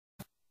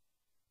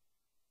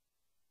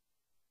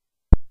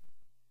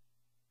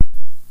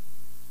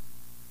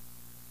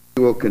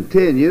We'll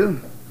continue.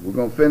 We're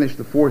going to finish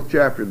the 4th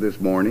chapter this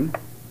morning,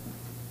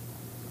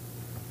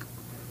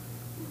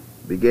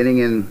 beginning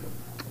in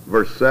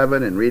verse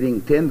 7 and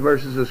reading 10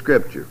 verses of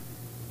Scripture.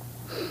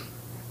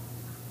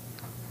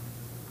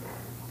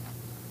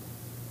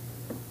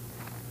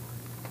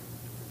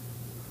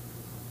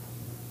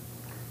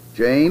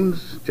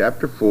 James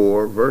chapter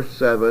 4, verse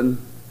 7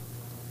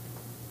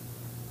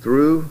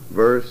 through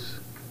verse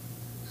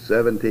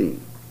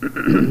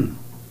 17.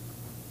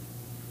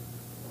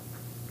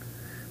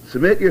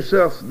 Submit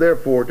yourselves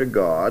therefore to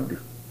God.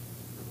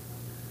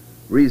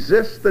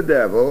 Resist the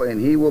devil,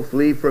 and he will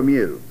flee from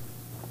you.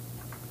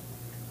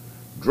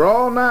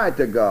 Draw nigh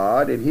to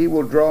God, and he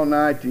will draw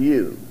nigh to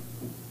you.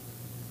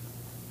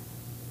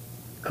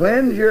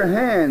 Cleanse your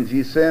hands,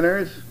 ye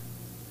sinners,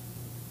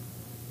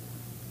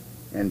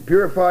 and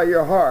purify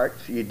your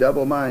hearts, ye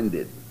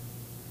double-minded.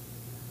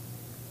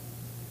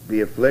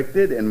 Be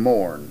afflicted, and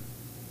mourn,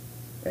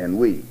 and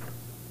weep.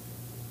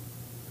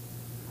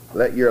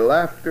 Let your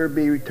laughter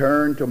be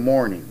returned to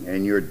mourning,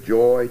 and your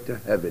joy to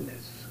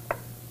heaviness.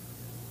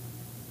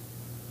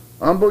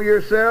 Humble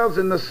yourselves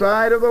in the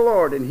sight of the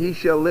Lord, and he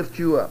shall lift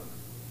you up.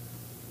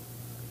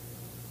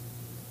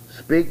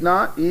 Speak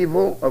not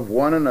evil of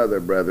one another,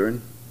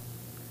 brethren.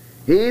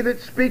 He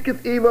that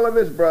speaketh evil of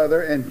his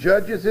brother, and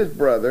judges his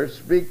brother,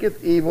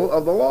 speaketh evil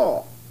of the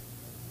law,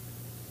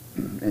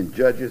 and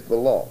judgeth the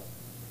law.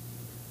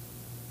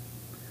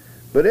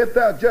 But if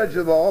thou judge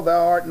the law,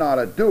 thou art not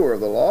a doer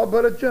of the law,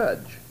 but a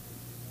judge.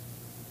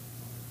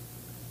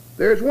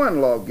 There is one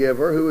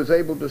lawgiver who is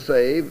able to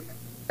save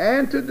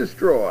and to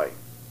destroy.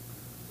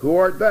 Who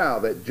art thou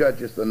that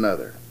judgest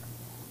another?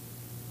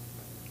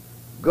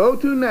 Go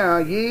to now,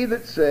 ye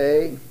that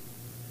say,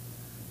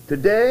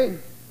 today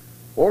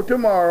or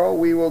tomorrow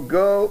we will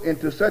go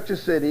into such a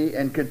city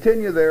and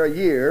continue there a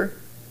year,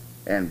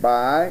 and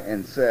buy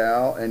and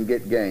sell and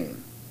get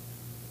gain.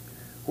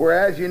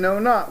 Whereas ye know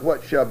not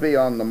what shall be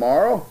on the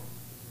morrow.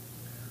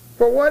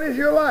 For what is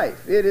your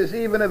life? It is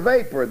even a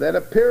vapor that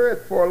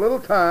appeareth for a little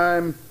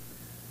time,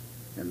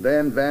 and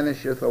then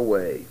vanisheth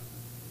away.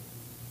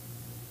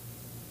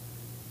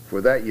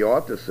 For that ye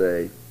ought to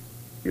say,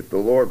 if the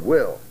Lord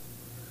will,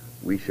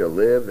 we shall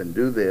live and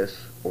do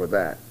this or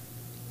that.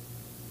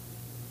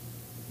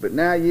 But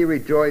now ye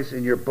rejoice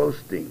in your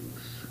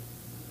boastings.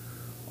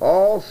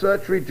 All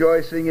such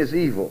rejoicing is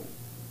evil.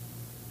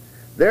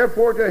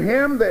 Therefore to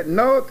him that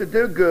knoweth to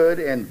do good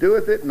and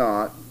doeth it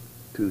not,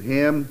 to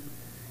him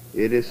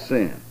it is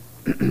sin.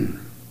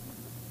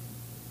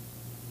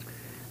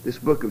 This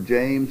book of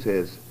James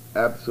has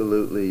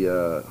absolutely,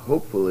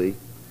 hopefully,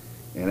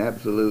 and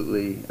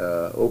absolutely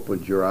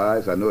opened your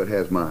eyes. I know it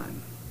has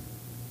mine.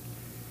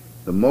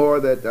 The more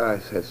that I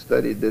have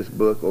studied this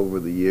book over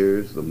the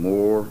years, the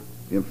more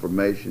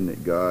information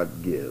that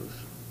God gives.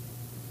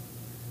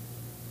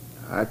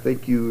 I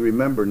think you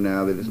remember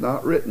now that it's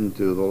not written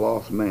to the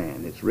lost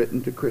man. It's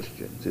written to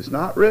Christians. It's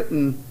not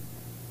written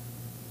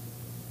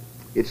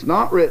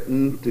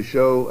to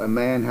show a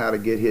man how to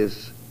get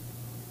his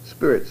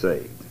spirit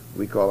saved.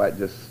 We call that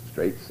just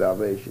straight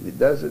salvation. It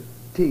doesn't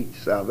teach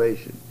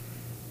salvation.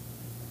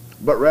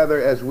 But rather,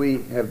 as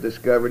we have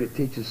discovered, it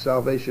teaches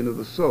salvation of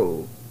the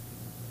soul.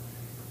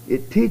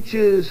 It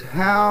teaches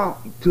how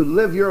to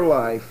live your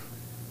life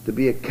to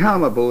be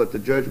accountable at the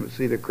judgment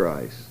seat of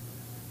Christ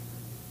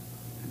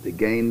and to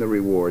gain the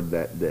reward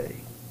that day.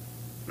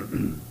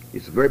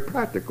 It's a very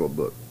practical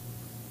book.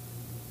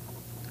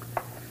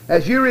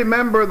 As you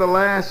remember the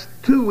last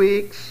 2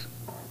 weeks,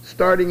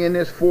 starting in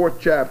this 4th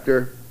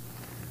chapter,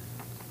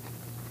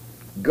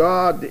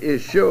 God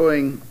is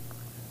showing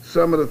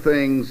some of the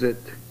things that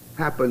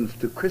happens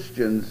to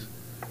Christians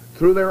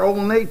through their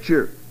own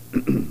nature.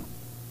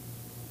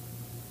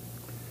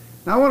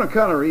 Now I want to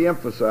kind of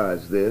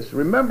re-emphasize this.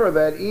 Remember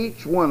that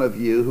each one of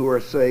you who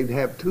are saved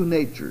have 2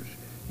 natures.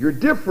 You're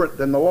different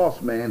than the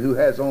lost man who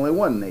has only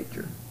 1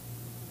 nature.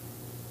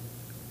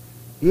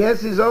 He has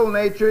his own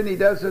nature and he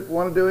doesn't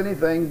want to do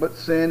anything but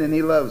sin, and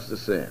he loves to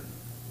sin.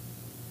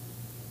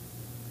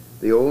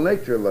 The old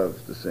nature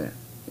loves to sin,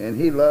 and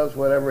he loves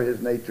whatever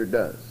his nature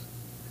does.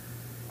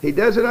 He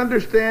doesn't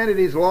understand that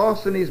he's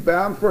lost and he's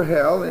bound for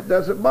hell, and it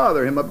doesn't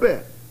bother him a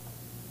bit.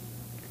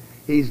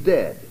 He's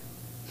dead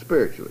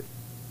spiritually.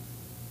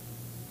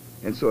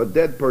 And so a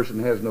dead person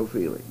has no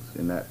feelings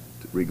in that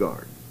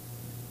regard.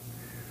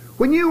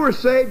 When you were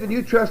saved and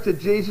you trusted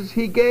Jesus,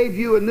 he gave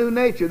you a new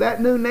nature.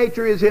 That new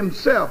nature is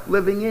himself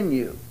living in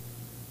you.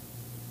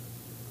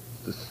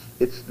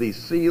 It's the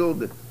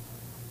sealed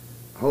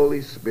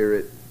Holy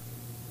Spirit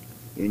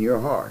in your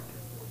heart.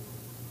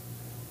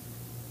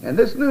 And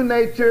this new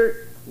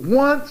nature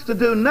wants to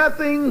do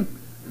nothing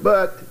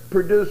but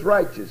produce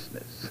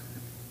righteousness.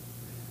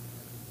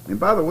 And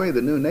by the way,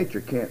 the new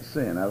nature can't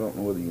sin. I don't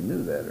know whether you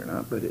knew that or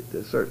not, but it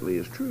certainly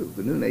is true.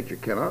 The new nature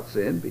cannot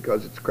sin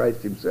because it's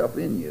Christ himself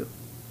in you.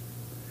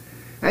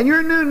 And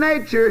your new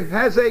nature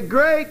has a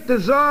great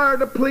desire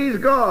to please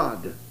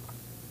God.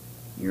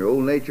 Your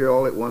old nature,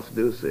 all it wants to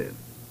do is sin.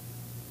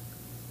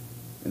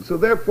 And so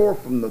therefore,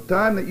 from the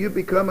time that you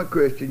become a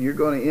Christian, you're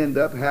going to end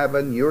up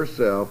having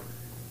yourself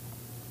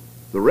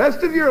the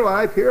rest of your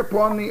life here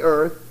upon the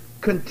earth,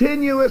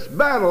 continuous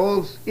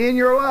battles in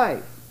your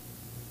life.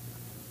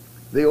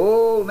 The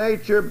old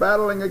nature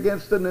battling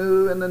against the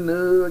new, and the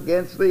new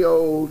against the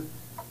old,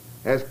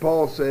 as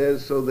Paul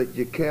says, so that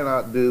you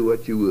cannot do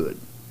what you would.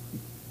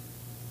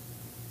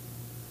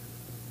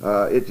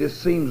 It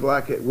just seems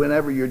like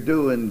whenever you're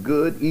doing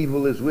good,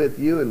 evil is with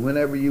you, and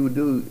whenever you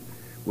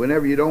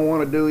don't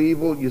want to do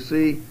evil, you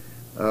see,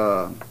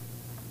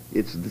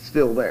 it's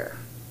still there.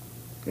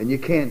 And you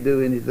can't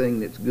do anything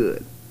that's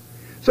good.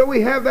 So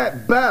we have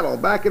that battle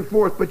back and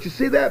forth, but you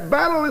see, that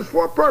battle is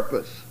for a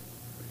purpose,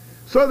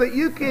 so that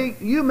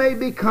you may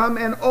become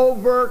an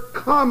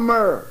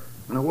overcomer.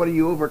 Now, what are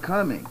you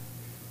overcoming?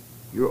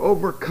 You're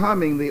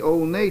overcoming the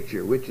old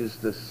nature, which is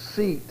the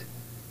seat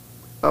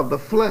of the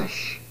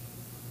flesh.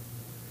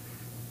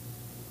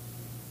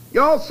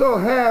 You also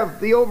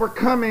have the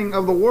overcoming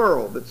of the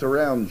world that's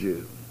around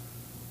you.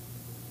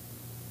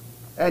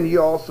 And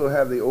you also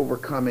have the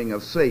overcoming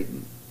of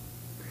Satan.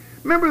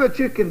 Remember that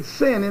you can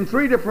sin in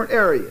 3 different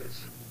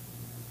areas.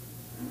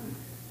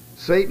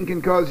 Satan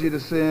can cause you to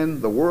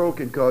sin, the world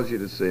can cause you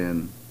to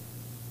sin,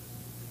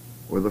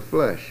 or the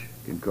flesh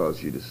can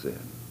cause you to sin.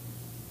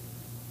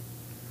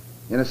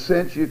 In a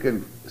sense, you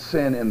can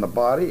sin in the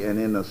body and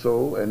in the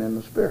soul and in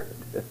the spirit.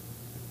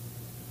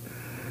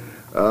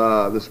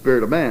 The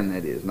spirit of man,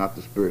 that is, not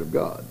the spirit of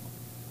God.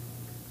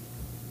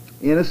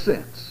 In a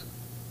sense.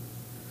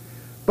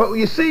 But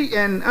you see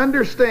and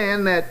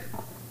understand that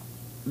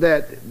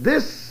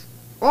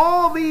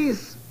all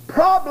these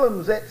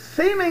problems that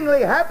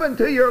seemingly happen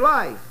to your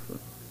life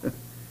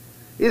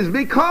is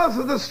because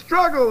of the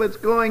struggle that's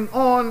going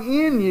on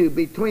in you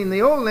between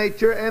the old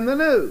nature and the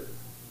new.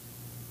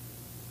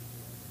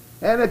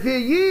 And if you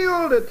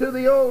yield to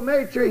the old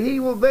nature, he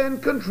will then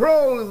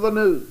control the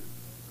new.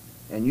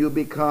 And you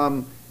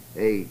become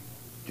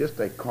just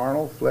a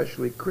carnal,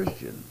 fleshly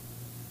Christian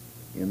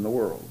in the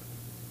world.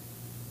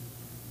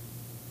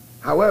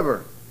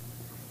 However,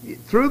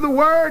 through the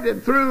Word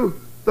and through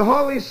the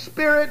Holy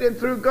Spirit and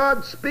through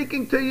God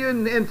speaking to you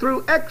and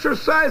through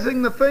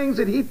exercising the things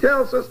that he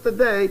tells us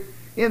today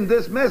in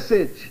this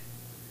message,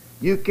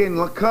 you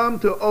can come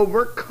to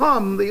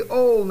overcome the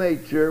old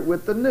nature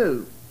with the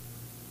new.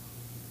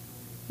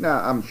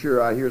 Now, I'm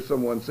sure I hear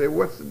someone say,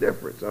 what's the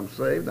difference? I'm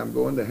saved, I'm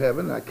going to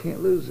heaven, I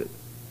can't lose it.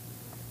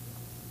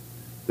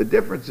 The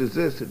difference is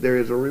this, that there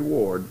is a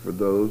reward for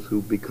those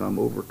who become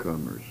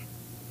overcomers.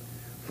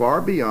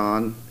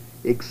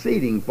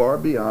 Exceeding far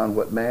beyond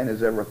what man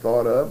has ever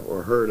thought of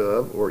or heard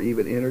of or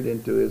even entered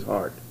into his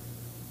heart.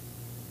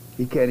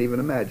 He can't even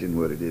imagine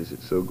what it is.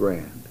 It's so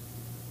grand.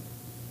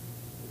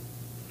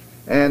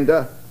 And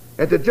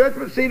at the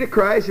judgment seat of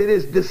Christ, it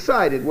is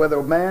decided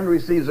whether man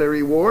receives a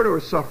reward or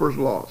suffers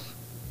loss.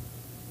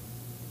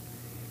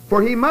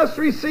 For he must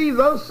receive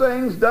those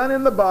things done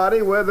in the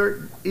body,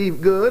 whether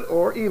good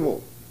or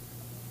evil.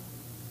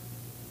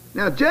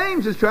 Now,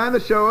 James is trying to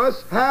show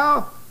us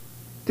how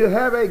to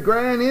have a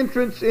grand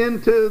entrance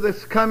into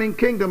this coming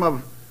kingdom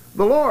of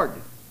the Lord.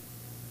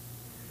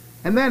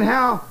 And then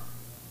how,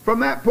 from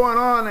that point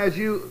on, as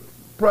you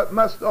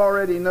must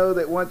already know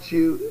that once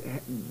you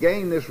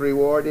gain this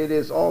reward, it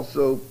is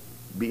also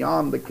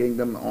beyond the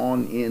kingdom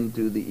on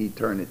into the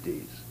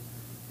eternities,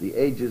 the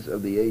ages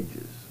of the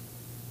ages.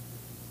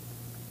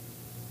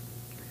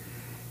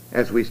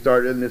 As we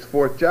started in this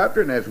 4th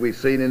chapter, and as we've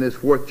seen in this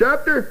 4th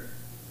chapter,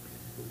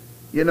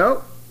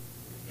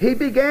 he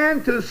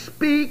began to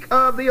speak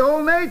of the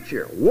old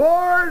nature.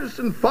 Wars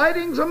and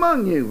fightings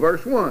among you,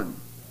 verse 1.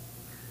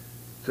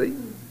 See?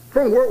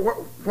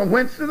 From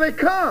whence do they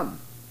come?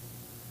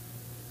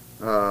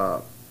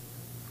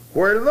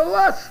 Where do the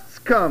lusts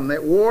come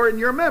that war in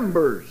your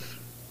members?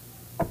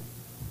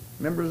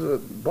 Members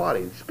of the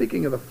body.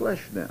 Speaking of the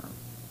flesh now.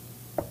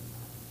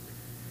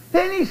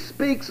 Then he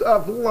speaks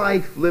of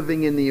life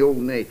living in the old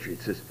nature.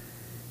 It says,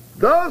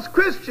 those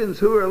Christians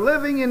who are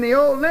living in the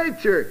old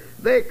nature,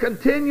 they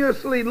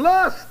continuously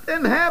lust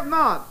and have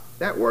not.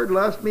 That word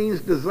lust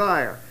means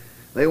desire.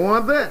 They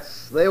want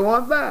this, they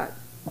want that.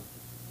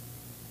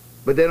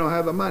 But they don't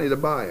have the money to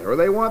buy it. Or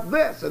they want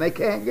this and they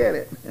can't get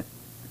it.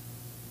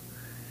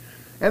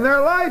 And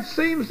their life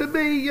seems to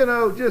be,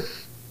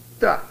 just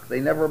stuck. They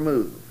never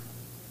move.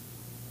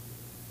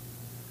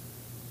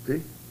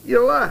 See?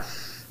 You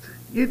lust.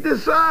 You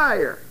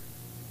desire.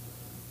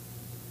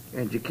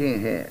 And you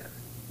can't have.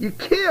 You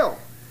kill.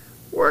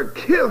 Word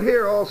kill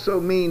here also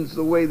means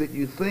the way that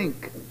you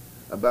think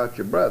about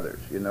your brothers.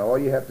 All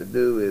you have to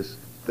do is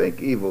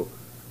think evil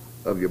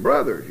of your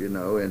brothers,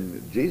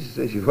 and Jesus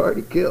says you've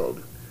already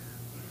killed.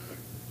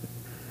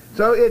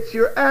 So it's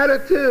your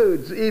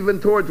attitudes even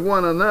towards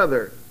one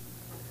another.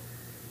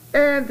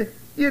 And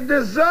you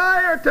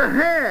desire to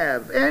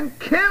have and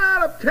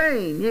cannot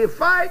obtain. You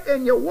fight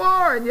and you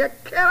war and you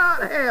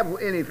cannot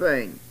have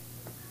anything.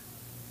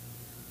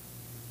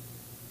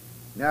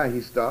 Now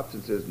he stops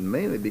and says,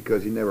 mainly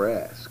because you never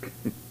ask.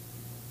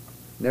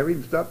 Never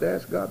even stop to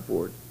ask God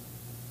for it.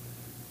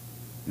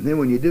 And then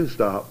when you do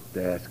stop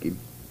to ask him,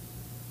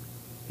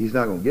 he's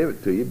not going to give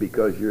it to you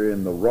because you're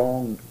in the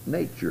wrong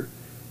nature.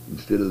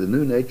 Instead of the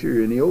new nature,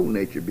 you're in the old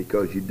nature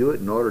because you do it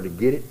in order to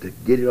get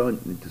it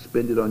on, to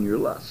spend it on your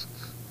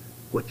lusts,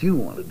 what you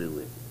want to do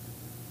with it.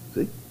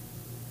 See?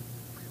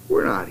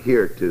 We're not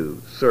here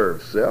to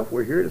serve self.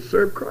 We're here to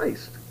serve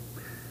Christ.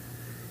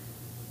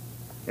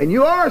 And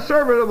you are a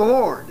servant of the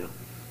Lord.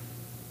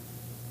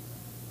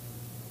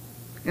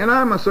 And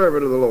I'm a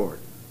servant of the Lord.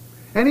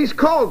 And He's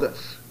called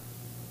us.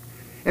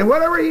 And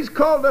whatever He's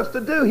called us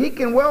to do, He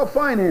can well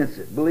finance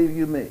it. Believe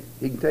you me.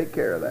 He can take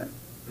care of that.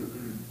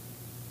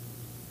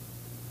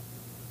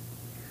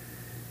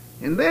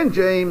 And then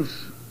James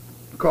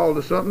called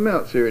to something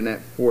else here in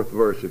that 4th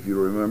verse, if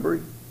you remember.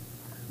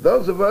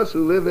 Those of us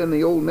who live in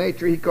the old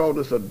nature, he called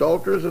us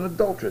adulterers and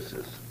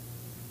adulteresses.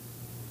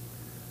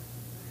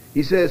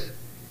 He says,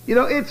 you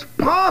know, it's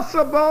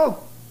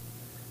possible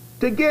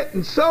to get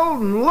so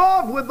in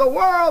love with the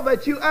world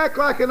that you act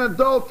like an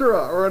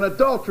adulterer or an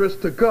adulteress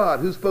to God,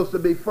 who's supposed to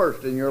be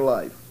first in your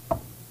life.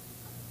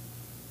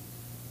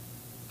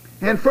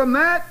 And from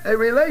that, a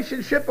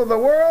relationship with the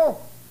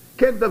world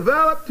can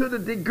develop to the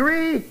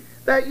degree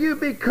that you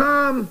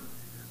become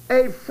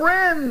a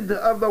friend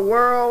of the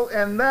world,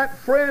 and that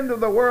friend of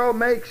the world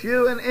makes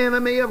you an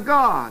enemy of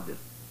God.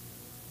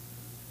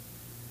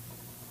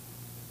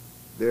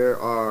 There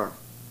are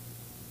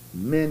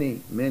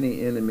many,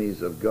 many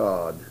enemies of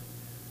God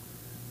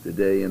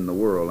today in the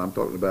world. I'm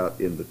talking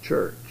about in the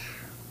church.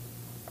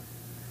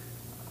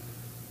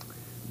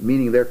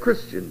 Meaning they're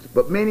Christians,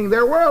 but meaning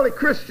they're worldly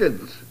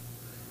Christians,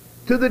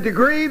 to the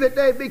degree that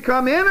they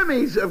become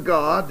enemies of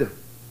God.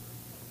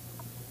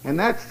 And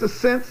that's the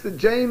sense that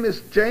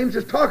James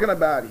is talking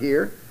about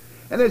here.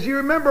 And as you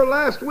remember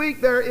last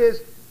week, there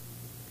is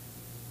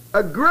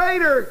a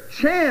greater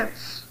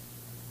chance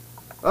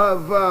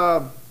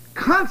of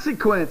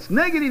consequence,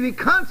 negative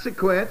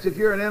consequence, if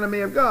you're an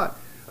enemy of God.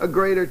 A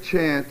greater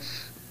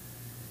chance,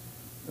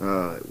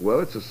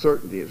 well, it's a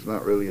certainty, it's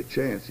not really a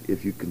chance,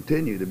 if you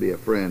continue to be a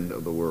friend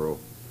of the world,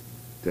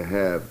 to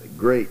have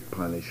great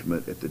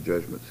punishment at the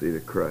judgment seat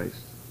of Christ.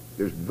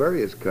 There's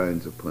various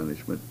kinds of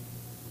punishment.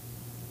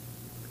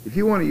 If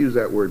you want to use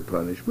that word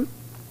punishment,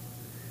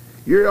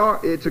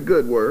 it's a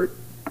good word.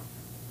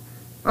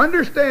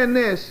 Understand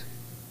this,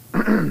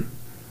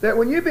 that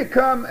when you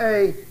become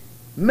a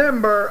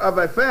member of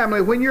a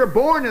family, when you're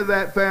born into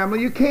that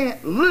family, you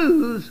can't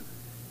lose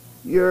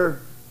your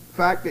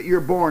fact that you're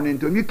born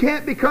into them. You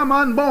can't become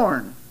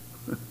unborn.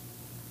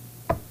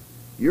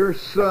 Your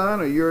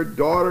son or your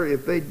daughter,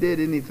 if they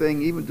did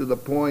anything even to the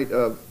point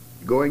of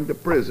going to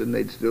prison,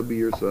 they'd still be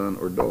your son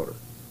or daughter.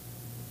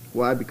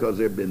 Why? Because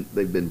they've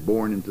been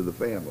born into the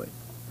family.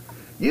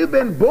 You've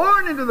been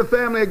born into the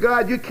family of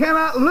God. You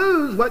cannot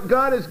lose what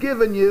God has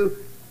given you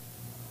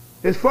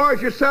as far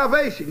as your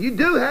salvation. You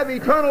do have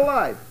eternal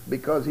life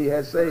because He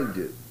has saved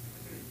you.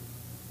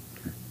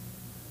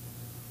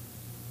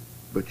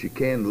 But you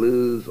can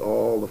lose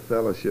all the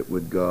fellowship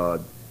with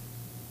God,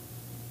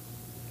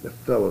 the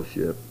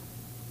fellowship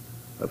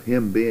of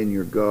Him being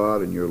your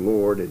God and your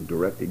Lord and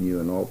directing you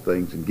in all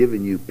things and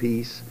giving you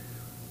peace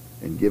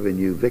and giving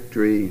you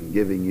victory and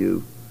giving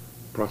you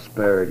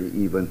prosperity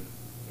even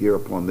here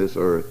upon this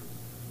earth.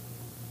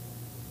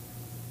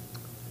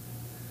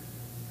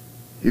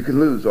 You can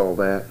lose all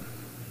that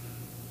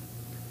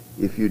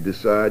if you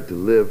decide to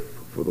live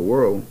for the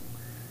world,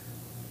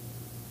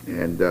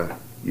 and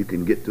you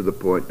can get to the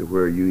point to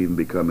where you even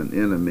become an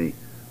enemy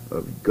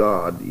of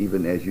God,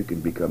 even as you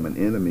can become an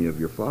enemy of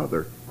your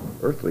father,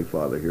 earthly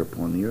father here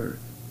upon the earth,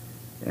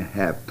 and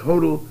have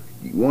total,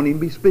 you won't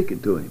even be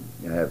speaking to him,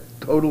 you have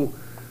total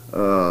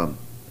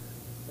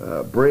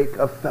break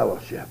of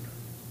fellowship.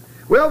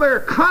 Well, there are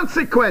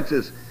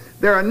consequences.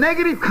 There are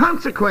negative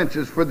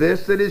consequences for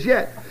this that is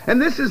yet. And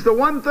this is the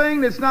one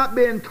thing that's not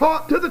being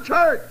taught to the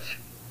church.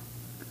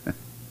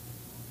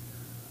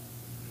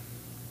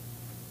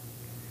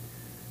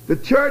 The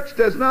church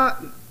does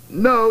not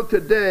know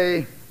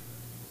today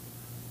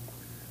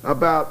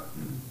about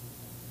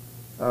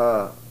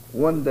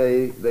one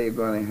day they're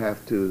going to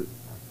have to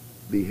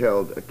be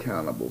held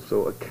accountable.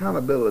 So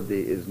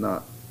accountability is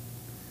not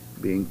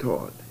being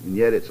taught. And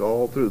yet it's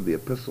all through the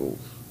epistles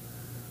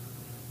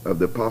of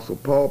the Apostle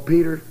Paul,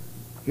 Peter.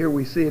 Here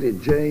we see it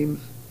in James.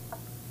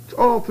 It's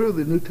all through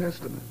the New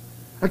Testament.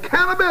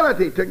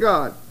 Accountability to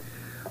God.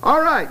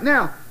 All right,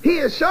 now, He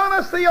has shown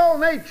us the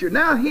old nature.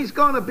 Now He's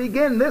going to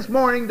begin this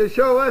morning to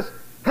show us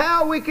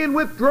how we can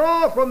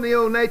withdraw from the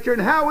old nature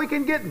and how we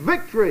can get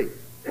victory.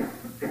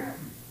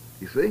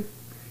 You see?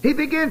 He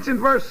begins in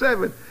verse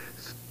 7,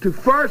 to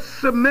first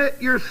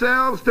submit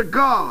yourselves to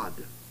God.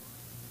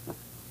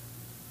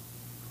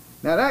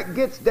 Now that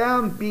gets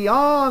down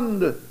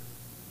beyond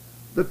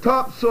the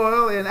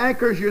topsoil and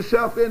anchors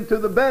yourself into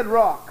the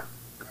bedrock.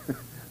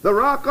 The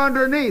rock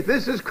underneath.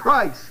 This is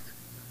Christ.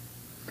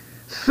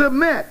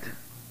 Submit.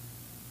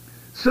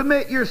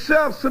 Submit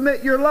yourself,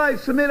 submit your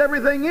life, submit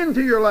everything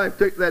into your life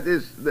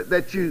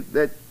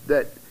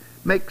that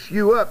makes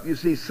you up. You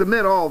see,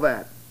 submit all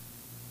that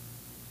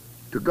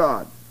to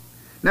God.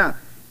 Now,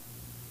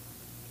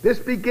 this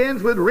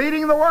begins with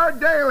reading the Word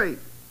daily.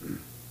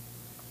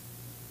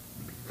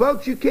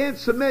 Folks, you can't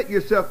submit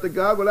yourself to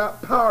God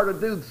without power to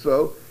do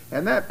so,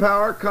 and that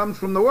power comes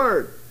from the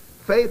Word.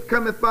 Faith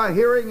cometh by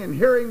hearing, and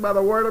hearing by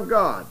the Word of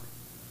God.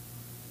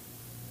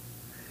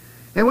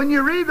 And when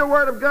you read the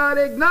Word of God,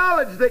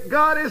 acknowledge that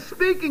God is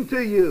speaking to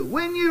you.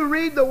 When you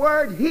read the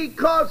Word, He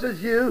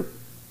causes you,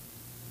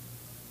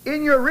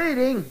 in your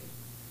reading,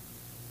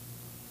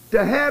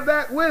 to have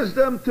that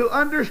wisdom to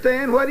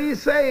understand what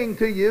He's saying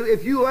to you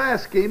if you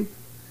ask Him.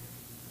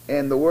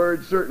 And the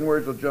words, certain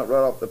words will jump right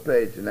off the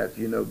page, and that's,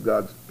 you know,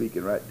 God's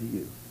speaking right to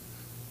you.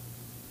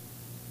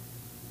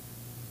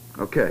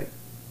 Okay.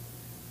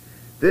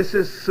 This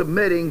is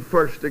submitting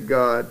first to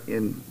God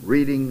in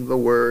reading the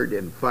Word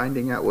and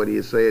finding out what He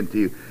is saying to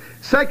you.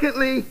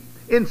 Secondly,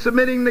 in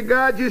submitting to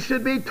God, you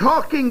should be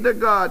talking to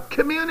God.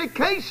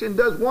 Communication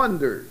does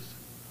wonders.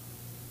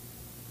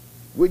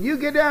 When you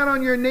get down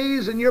on your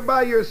knees and you're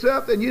by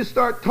yourself and you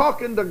start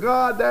talking to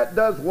God, that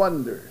does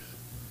wonders.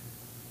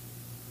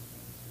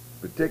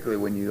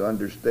 Particularly when you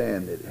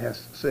understand that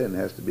sin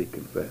has to be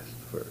confessed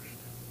first.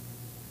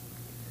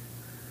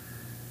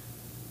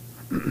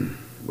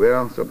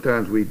 Well,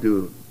 sometimes we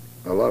do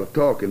a lot of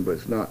talking, but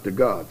it's not to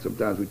God.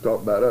 Sometimes we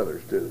talk about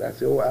others too.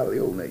 That's out of the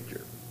old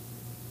nature.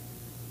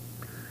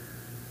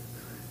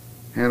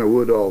 Hannah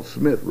Woodall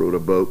Smith wrote a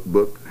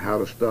book, How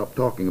to Stop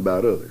Talking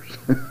About Others.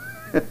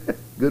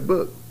 Good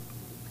book.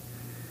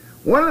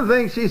 One of the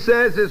things she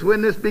says is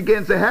when this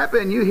begins to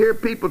happen, you hear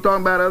people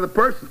talking about other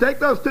person, take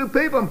those two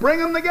people and bring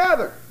them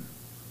together.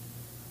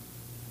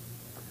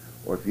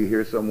 Or if you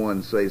hear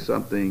someone say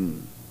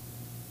something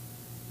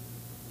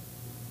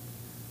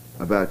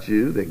about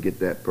you, then get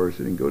that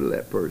person and go to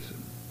that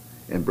person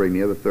and bring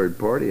the other third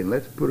party and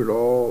let's let it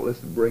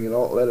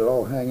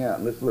all hang out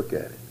and let's look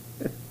at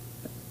it.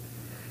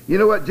 You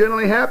know what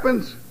generally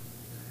happens?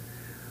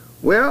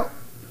 Well,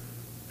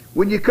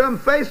 when you come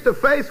face to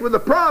face with the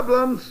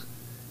problems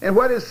and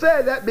what is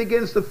said, that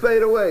begins to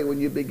fade away when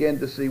you begin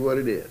to see what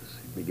it is.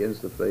 It begins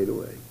to fade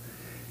away.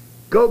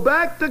 Go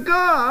back to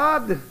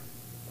God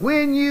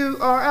when you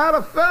are out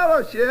of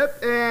fellowship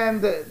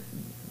and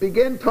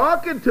begin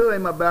talking to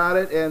Him about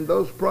it, and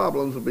those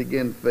problems will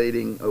begin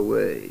fading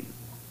away.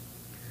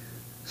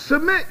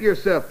 Submit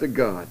yourself to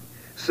God.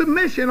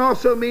 Submission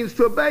also means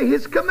to obey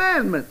His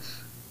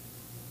commandments.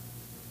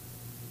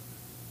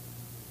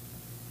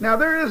 Now,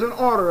 there is an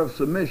order of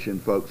submission,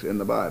 folks, in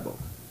the Bible.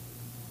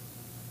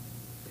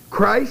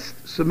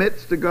 Christ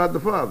submits to God the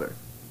Father.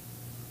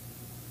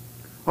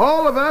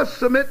 All of us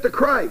submit to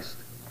Christ.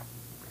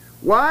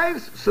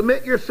 Wives,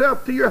 submit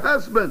yourself to your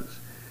husbands.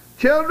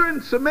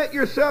 Children, submit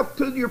yourself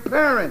to your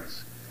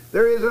parents.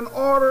 There is an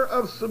order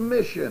of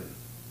submission.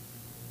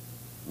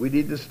 We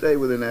need to stay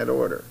within that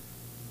order.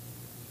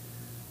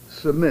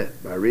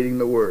 Submit by reading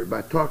the Word,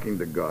 by talking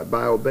to God,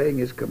 by obeying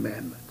His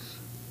commandments.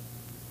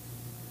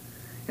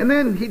 And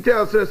then he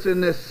tells us in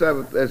this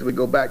seventh, as we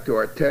go back to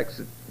our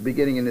text,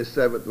 beginning in this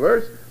 7th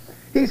verse,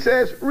 he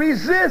says,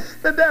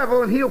 resist the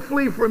devil and he'll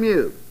flee from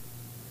you.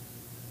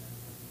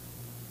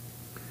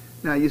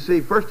 Now, you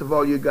see, first of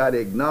all, you've got to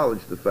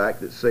acknowledge the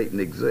fact that Satan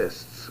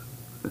exists.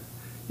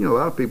 You know, a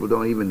lot of people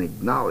don't even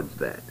acknowledge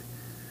that.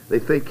 They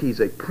think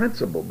he's a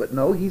principle, but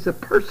no, he's a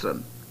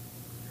person.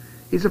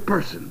 He's a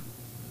person.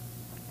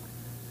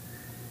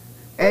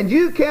 And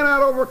you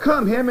cannot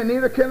overcome him, and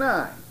neither can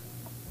I.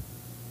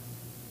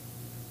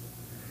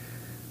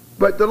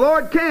 But the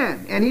Lord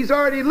can, and He's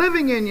already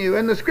living in you.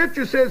 And the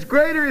Scripture says,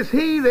 greater is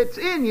He that's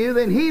in you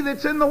than he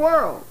that's in the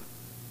world.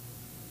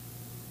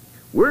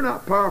 We're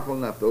not powerful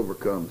enough to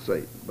overcome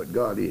Satan, but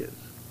God is.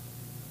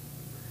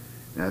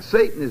 Now,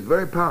 Satan is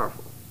very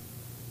powerful,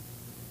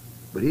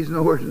 but he's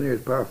nowhere near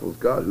as powerful as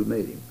God who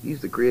made him.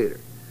 He's the creator.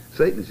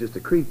 Satan is just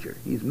a creature.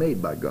 He's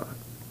made by God.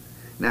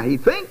 Now, he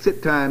thinks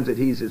at times that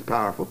he's as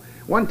powerful.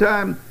 One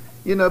time,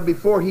 you know,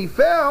 before he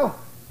fell,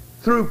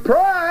 through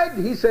pride,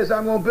 he says,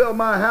 I'm going to build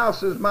my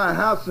house as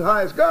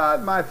high as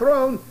God, my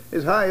throne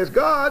as high as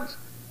God's,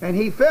 and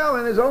he fell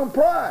in his own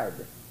pride.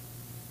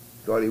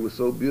 Thought he was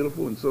so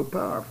beautiful and so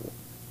powerful.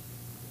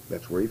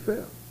 That's where he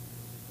fell.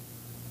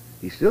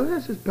 He still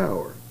has his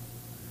power.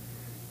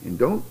 And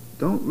don't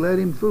let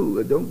him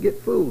fool. Don't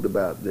get fooled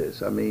about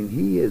this. I mean,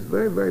 he is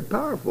very, very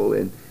powerful,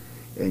 and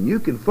you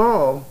can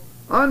fall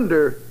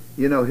under,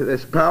 you know,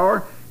 this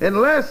power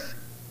unless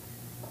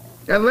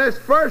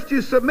first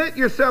you submit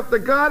yourself to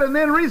God and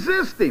then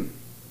resist him.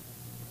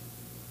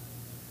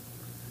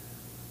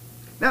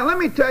 Now, let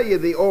me tell you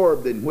the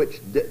orb in which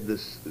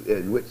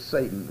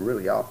Satan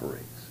really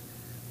operates.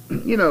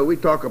 You know, we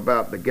talk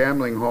about the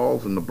gambling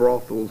halls and the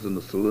brothels and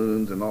the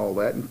saloons and all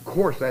that, and of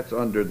course that's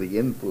under the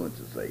influence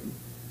of Satan.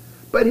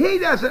 But he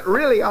doesn't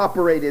really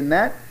operate in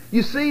that.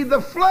 You see,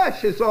 the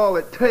flesh is all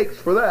it takes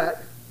for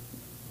that.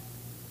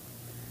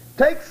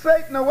 Take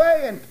Satan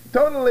away and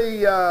totally,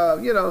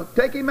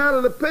 take him out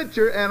of the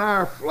picture, and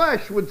our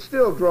flesh would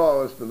still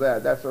draw us to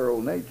that. That's our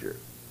old nature.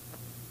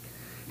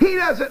 He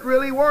doesn't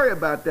really worry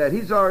about that.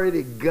 He's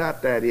already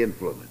got that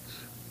influence.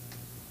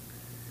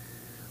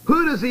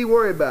 Who does he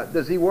worry about?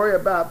 Does he worry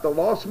about the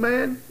lost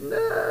man?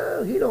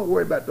 No, he don't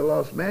worry about the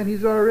lost man.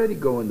 He's already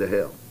going to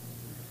hell.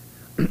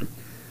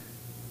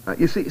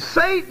 You see,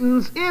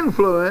 Satan's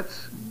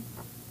influence,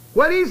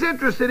 what he's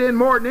interested in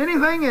more than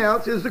anything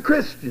else, is the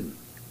Christian.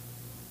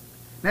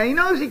 Now, he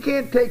knows he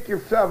can't take your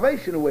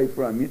salvation away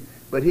from you,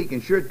 but he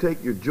can sure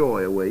take your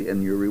joy away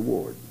and your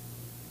reward.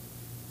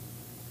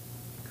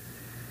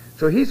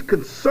 So he's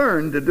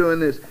concerned to doing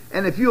this.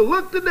 And if you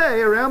look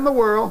today around the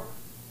world,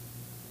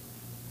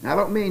 I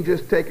don't mean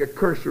just take a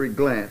cursory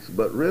glance,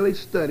 but really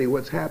study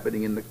what's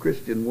happening in the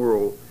Christian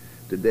world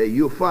today,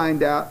 you'll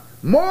find out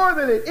more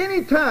than at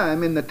any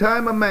time in the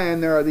time of man,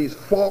 there are these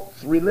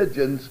false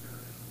religions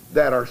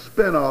that are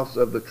spin-offs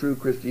of the true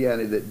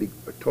Christianity that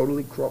are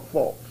totally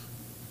false.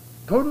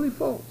 Totally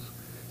false.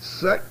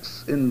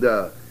 Sects and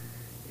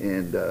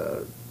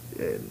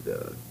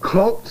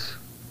cults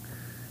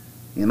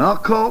and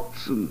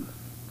occults and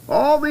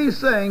all these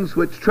things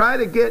which try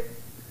to get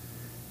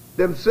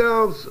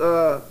themselves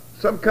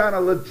some kind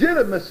of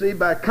legitimacy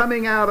by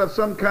coming out of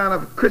some kind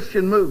of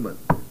Christian movement.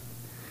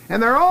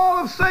 And they're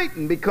all of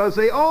Satan because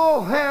they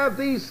all have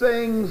these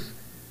things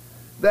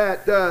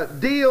that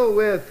deal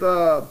with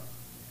the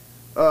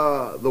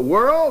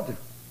world,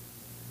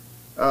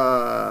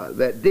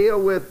 that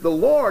deal with the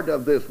Lord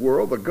of this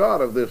world, the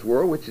God of this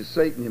world, which is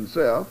Satan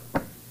himself.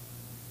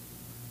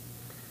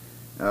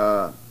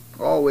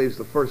 Always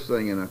the first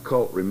thing in a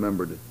cult,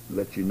 remember to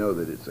let you know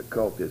that it's a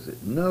cult, is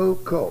that no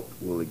cult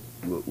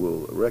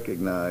will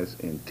recognize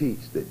and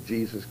teach that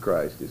Jesus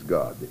Christ is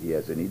God, that he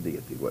has any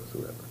deity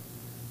whatsoever.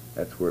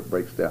 That's where it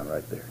breaks down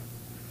right there.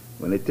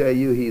 When they tell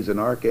you he's an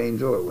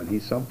archangel or when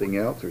he's something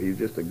else or he's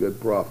just a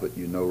good prophet,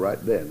 you know right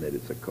then that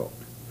it's a cult.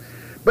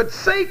 But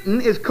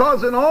Satan is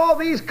causing all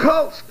these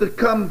cults to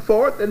come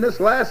forth in this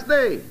last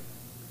day.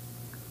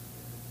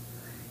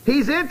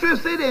 He's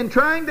interested in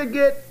trying to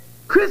get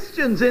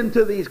Christians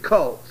into these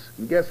cults.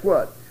 And guess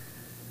what?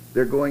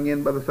 They're going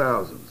in by the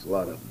thousands, a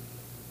lot of them.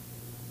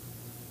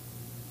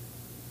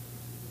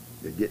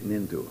 They're getting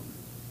into them.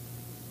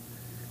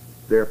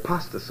 They're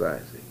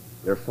apostatizing.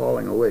 They're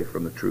falling away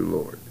from the true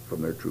Lord,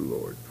 from their true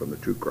Lord, from the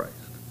true Christ.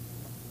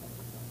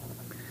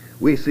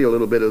 We see a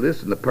little bit of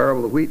this in the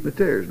parable of the wheat and the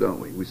tares, don't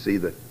we? We see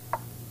the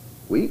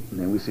wheat, and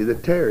then we see the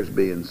tares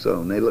being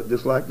sown. They look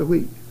just like the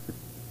wheat.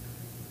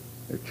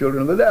 They're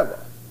children of the devil.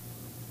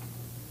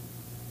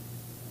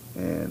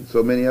 And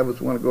so many of us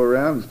want to go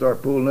around and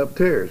start pulling up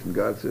tares. And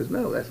God says,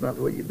 no, that's not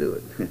the way you do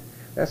it.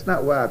 That's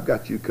not why I've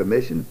got you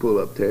commissioned to pull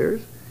up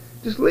tares.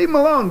 Just leave them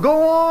alone.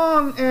 Go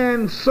on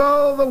and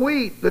sow the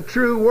wheat, the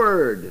true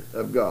word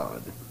of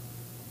God.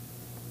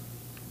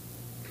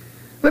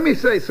 Let me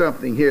say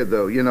something here,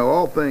 though. You know,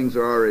 all things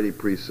are already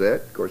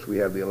preset. Of course, we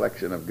have the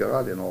election of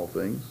God in all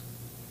things.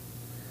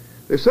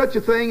 There's such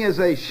a thing as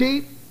a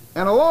sheep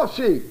and a lost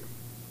sheep.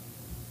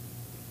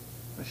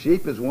 A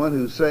sheep is one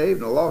who's saved,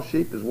 and a lost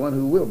sheep is one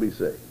who will be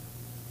saved.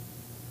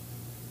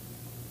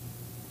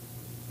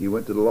 He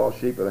went to the lost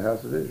sheep of the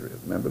house of Israel.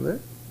 Remember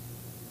that?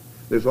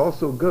 There's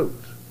also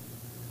goats.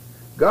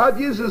 God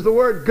uses the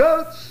word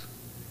goats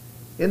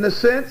in the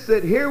sense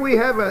that here we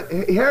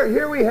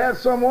have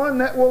someone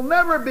that will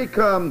never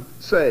become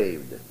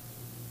saved.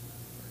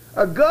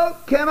 A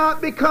goat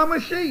cannot become a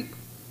sheep.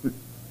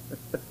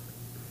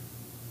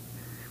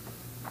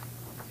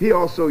 He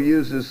also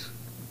uses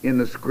in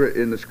the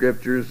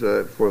scriptures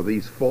for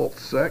these false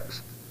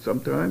sects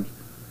sometimes.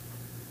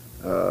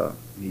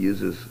 He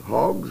uses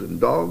hogs and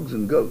dogs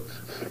and goats.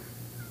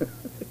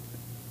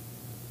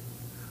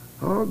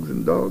 Hogs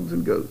and dogs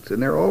and goats,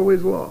 and they're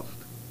always lost.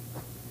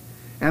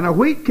 And a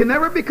wheat can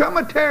never become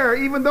a tare,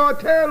 even though a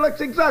tare looks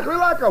exactly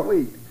like a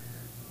wheat.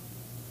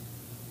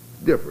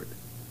 Different.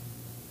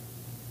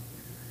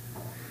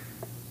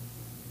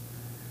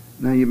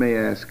 Now you may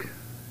ask,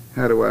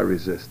 how do I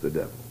resist the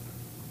devil?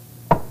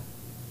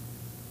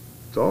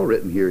 It's all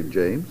written here in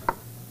James.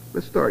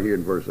 Let's start here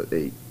in verse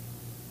 8.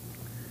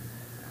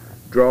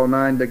 Draw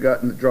nigh to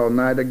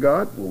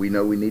God. Well, we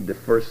know we need to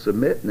first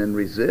submit and then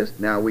resist.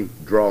 Now we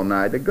draw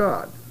nigh to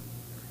God.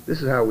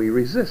 This is how we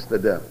resist the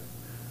devil.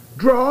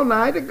 Draw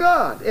nigh to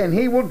God, and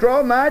he will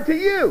draw nigh to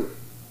you.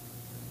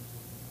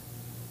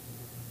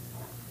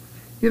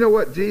 You know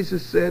what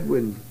Jesus said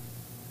when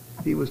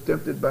he was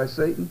tempted by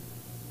Satan?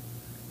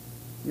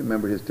 You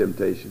remember his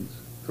temptations,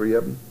 3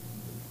 of them?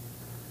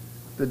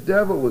 The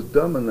devil was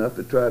dumb enough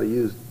to try to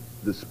use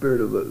the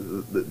spirit of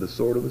the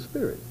sword of the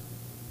Spirit.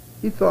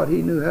 He thought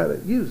he knew how to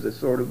use the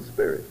sword of the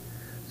Spirit.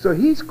 So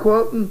he's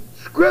quoting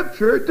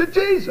Scripture to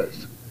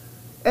Jesus.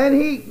 And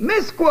he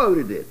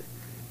misquoted it.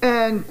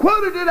 And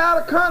quoted it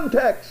out of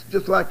context,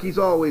 just like he's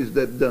always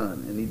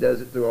done. And he does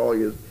it through all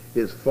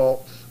his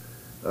false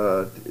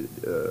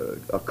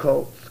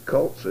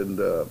cults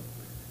and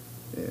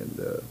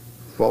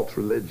false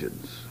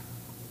religions.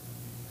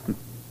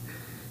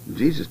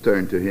 Jesus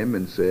turned to him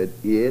and said,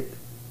 "It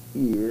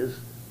is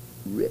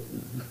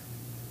written."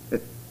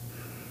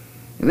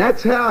 And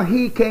that's how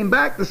he came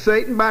back to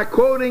Satan, by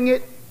quoting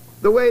it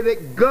the way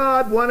that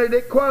God wanted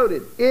it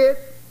quoted. It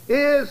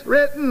is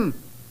written.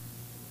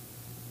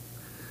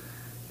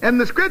 And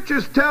the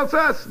Scriptures tells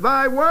us,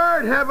 "Thy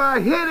word have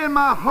I hid in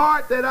my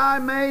heart that I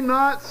may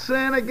not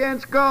sin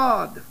against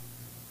God."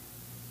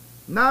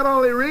 Not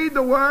only read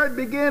the Word,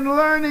 begin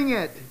learning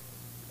it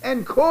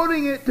and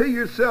quoting it to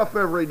yourself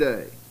every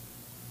day.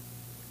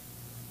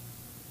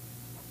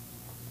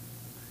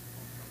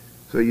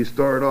 So you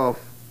start off,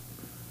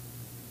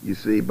 you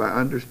see, by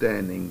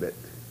understanding that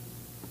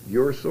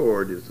your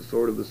sword is the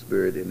sword of the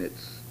Spirit, and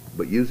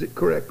but use it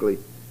correctly.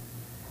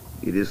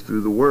 It is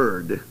through the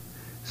Word.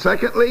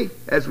 Secondly,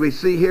 as we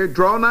see here,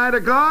 draw nigh to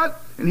God,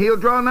 and He'll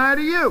draw nigh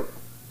to you.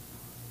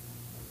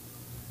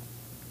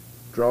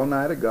 Draw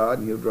nigh to God,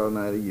 and He'll draw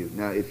nigh to you.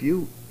 Now, if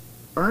you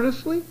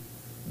earnestly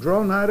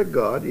draw nigh to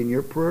God in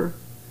your prayer,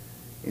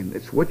 and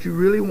it's what you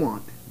really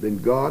want, then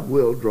God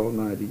will draw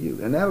nigh to you.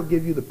 And that'll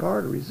give you the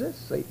power to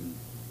resist Satan.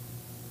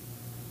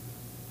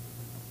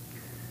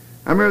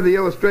 I remember the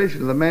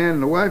illustration of the man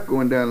and the wife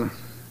going down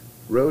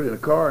the road in a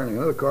car, and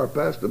another car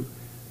passed them.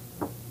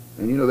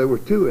 And you know, there were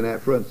two in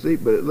that front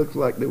seat, but it looks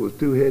like there was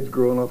two heads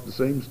growing off the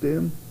same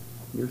stem.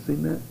 You ever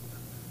seen that?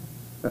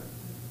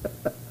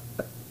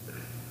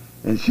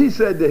 And she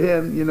said to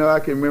him, you know,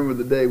 I can remember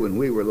the day when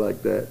we were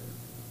like that.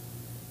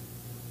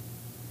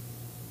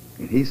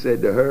 And he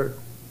said to her,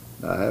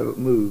 I haven't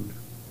moved.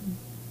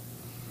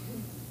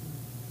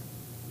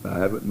 I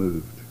haven't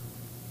moved.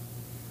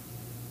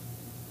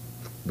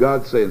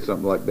 God's saying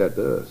something like that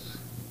to us.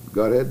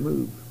 God hadn't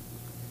moved.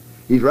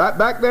 He's right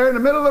back there in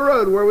the middle of the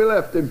road where we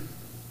left him.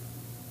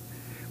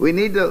 We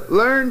need to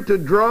learn to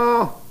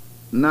draw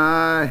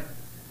nigh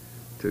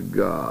to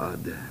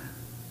God.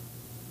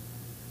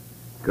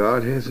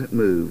 God hasn't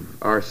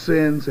moved. Our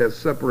sins have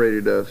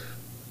separated us,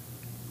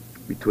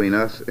 between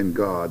us and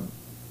God.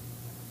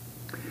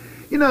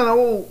 You know, the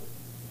Old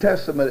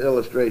Testament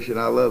illustration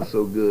I love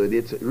so good.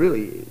 It's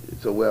really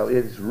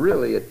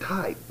a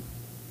type.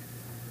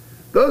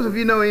 Those of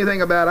you know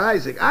anything about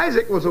Isaac,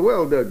 Isaac was a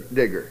well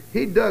digger.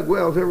 He dug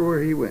wells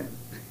everywhere he went.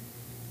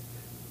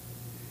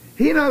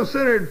 He no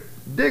sooner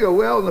dig a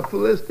well than the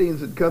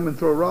Philistines would come and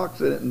throw rocks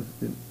in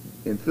it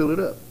and fill it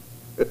up.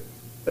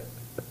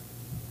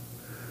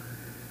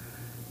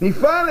 He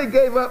finally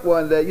gave up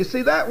one day. You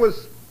see, that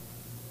was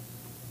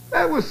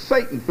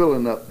Satan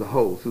filling up the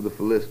hole through the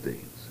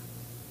Philistines.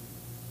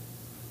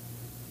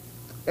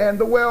 And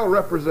the well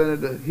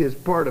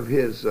represented part of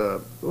his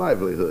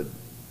livelihood.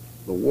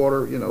 The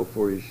water, you know,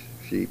 for his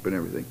sheep and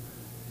everything.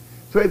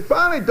 So it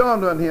finally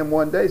dawned on him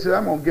one day. He said,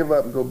 I'm going to give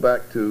up and go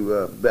back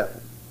to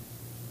Bethel.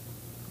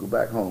 Go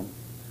back home.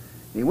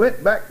 He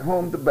went back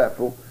home to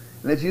Bethel.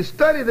 And as you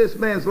study this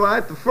man's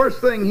life, the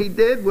first thing he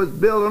did was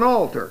build an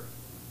altar.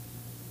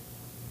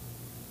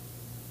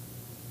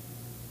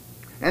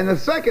 And the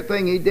second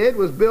thing he did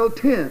was build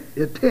a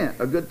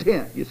good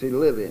tent, you see, to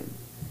live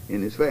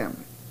in his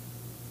family.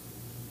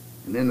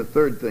 And then the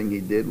third thing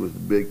he did was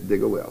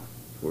dig a well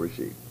for his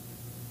sheep.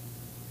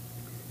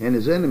 And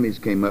his enemies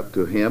came up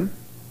to him,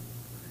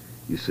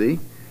 you see,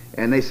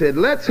 and they said,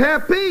 let's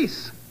have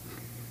peace.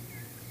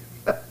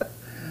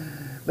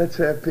 Let's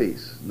have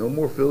peace. No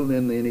more filling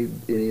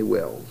in any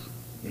wells.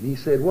 And he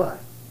said, why?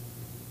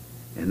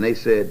 And they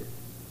said,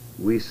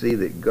 we see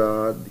that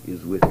God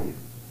is with you.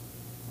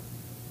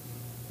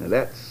 Now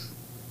that's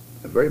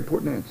a very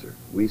important answer.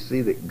 We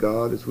see that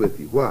God is with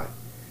you. Why?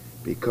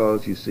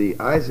 Because, you see,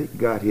 Isaac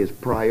got his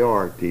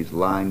priorities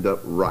lined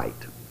up right.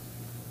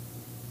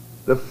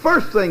 The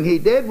first thing he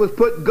did was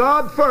put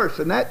God first,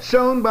 and that's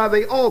shown by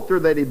the altar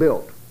that he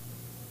built.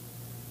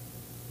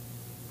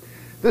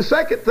 The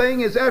second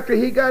thing is, after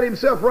he got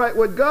himself right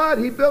with God,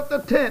 he built a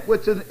tent,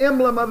 which is an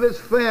emblem of his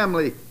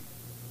family,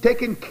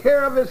 taking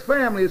care of his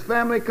family. His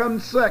family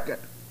comes second.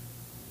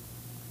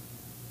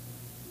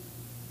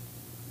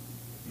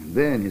 And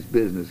then his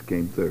business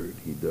came third.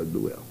 He dug the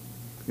well.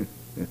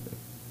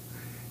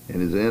 And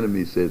his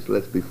enemy says,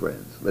 let's be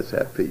friends. Let's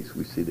have peace.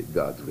 We see that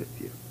God's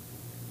with you.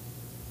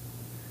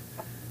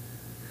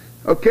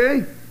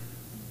 Okay?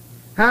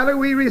 How do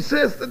we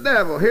resist the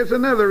devil? Here's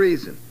another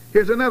reason.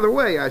 Here's another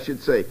way, I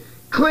should say.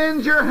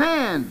 Cleanse your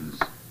hands.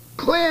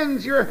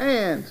 Cleanse your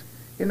hands.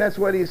 And that's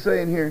what he's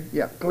saying here.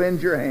 Yeah,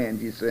 cleanse your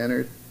hands, you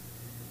sinners.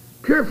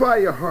 Purify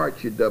your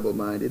hearts, you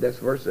double-minded. That's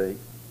verse 8.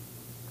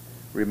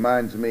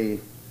 Reminds me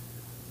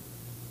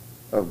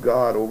of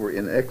God over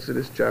in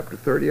Exodus chapter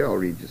 30. I'll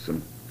read you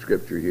some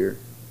scripture here.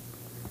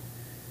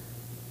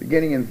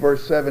 Beginning in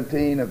verse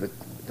 17 of the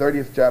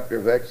 30th chapter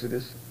of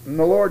Exodus. And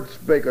the Lord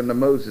spake unto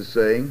Moses,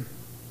 saying,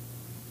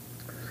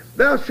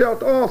 Thou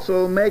shalt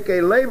also make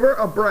a laver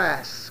of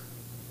brass,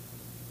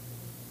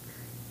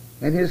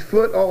 and his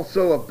foot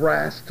also of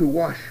brass to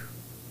wash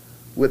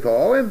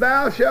withal, and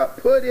thou shalt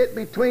put it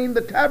between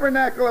the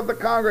tabernacle of the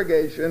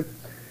congregation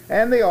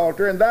and the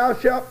altar, and thou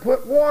shalt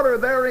put water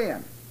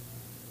therein.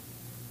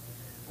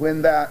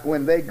 When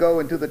they go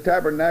into the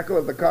tabernacle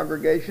of the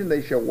congregation,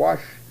 they shall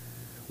wash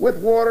with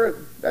water,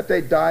 that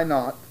they die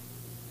not.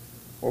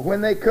 Or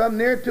when they come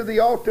near to the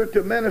altar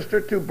to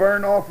minister to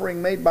burnt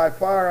offering made by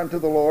fire unto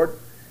the Lord,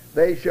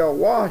 they shall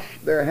wash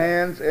their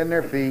hands and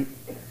their feet,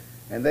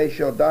 and they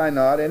shall die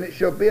not. And it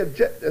shall be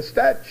a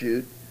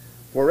statute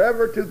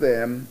forever to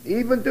them,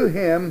 even to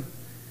him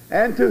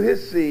and to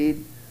his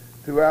seed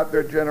throughout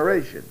their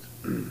generations.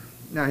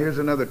 Now here's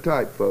another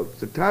type, folks.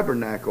 The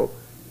tabernacle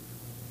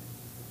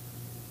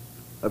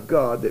of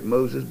God that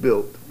Moses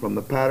built from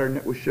the pattern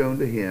that was shown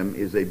to him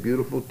is a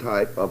beautiful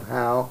type of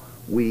how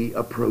we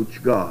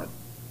approach God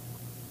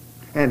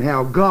and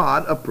how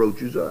God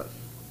approaches us.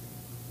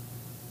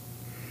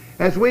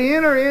 As we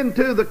enter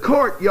into the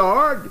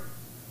courtyard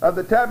of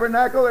the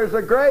tabernacle, there's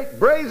a great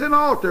brazen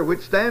altar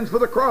which stands for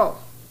the cross.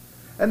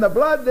 And the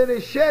blood that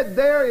is shed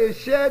there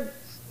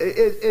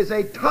is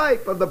a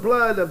type of the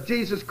blood of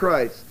Jesus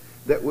Christ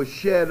that was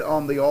shed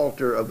on the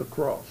altar of the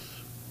cross.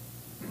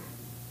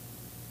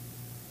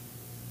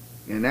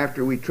 And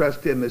after we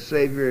trust him as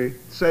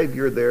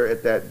Savior there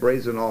at that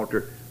brazen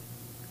altar,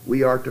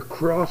 we are to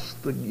cross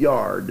the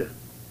yard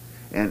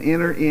and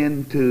enter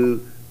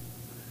into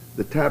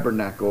the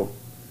tabernacle,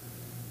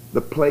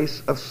 the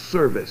place of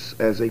service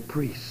as a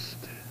priest.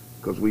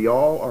 Because we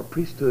all are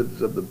priesthoods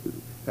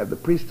have the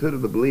priesthood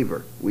of the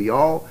believer. We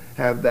all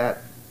have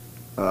that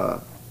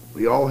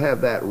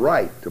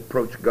right to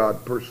approach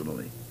God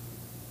personally.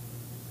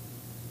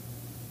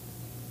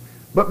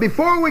 But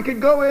before we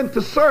could go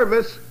into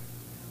service,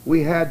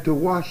 we had to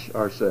wash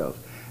ourselves.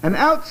 And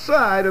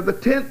outside of the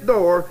tent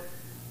door,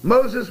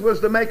 Moses was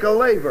to make a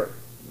laver.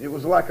 It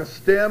was like a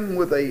stem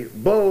with a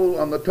bowl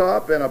on the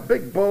top and a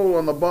big bowl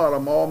on the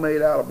bottom, all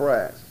made out of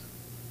brass.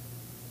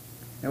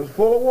 It was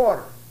full of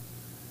water.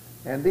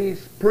 And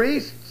these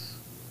priests,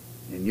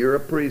 and you're a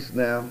priest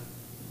now,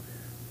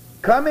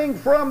 coming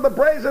from the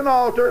brazen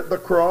altar, the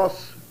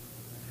cross,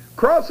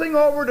 crossing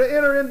over to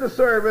enter into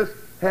service,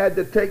 had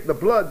to take the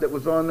blood that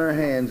was on their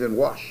hands and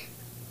wash.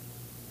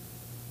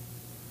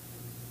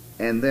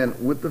 And then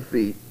with the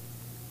feet,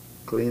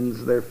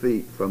 cleanse their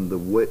feet from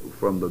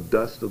the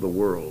dust of the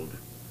world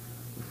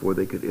before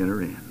they could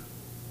enter in.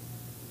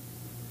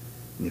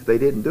 And if they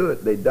didn't do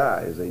it, they'd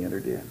die as they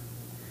entered in.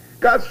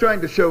 God's trying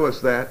to show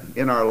us that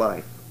in our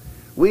life.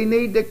 We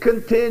need to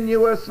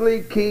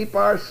continuously keep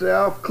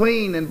ourselves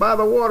clean. And by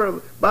the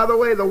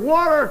way, the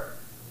water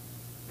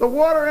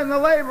in the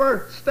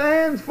laver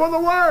stands for the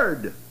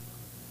Word.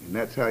 And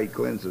that's how he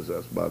cleanses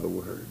us, by the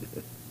Word.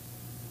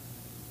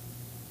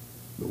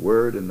 The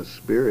Word and the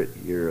Spirit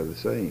here are the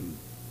same.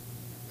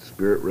 The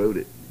Spirit wrote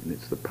it, and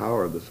it's the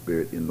power of the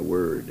Spirit in the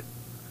Word.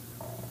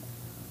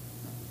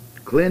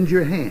 Cleanse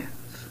your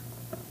hands.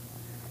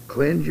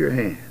 Cleanse your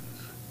hands.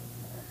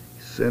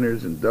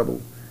 Sinners and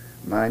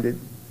double-minded,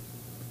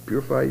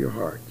 purify your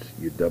hearts.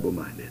 You're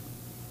double-minded.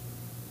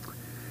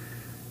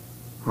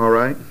 All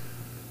right.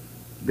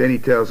 Then he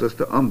tells us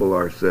to humble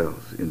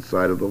ourselves in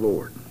sight of the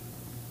Lord.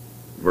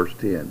 Verse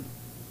 10.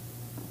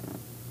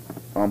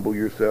 Humble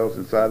yourselves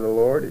in sight of the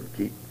Lord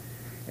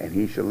and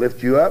he shall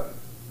lift you up.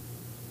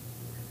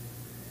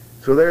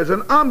 So there's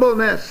an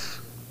humbleness.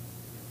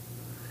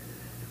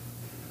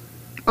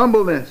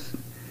 Humbleness.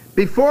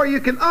 Before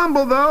you can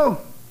humble, though,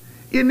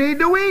 you need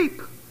to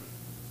weep.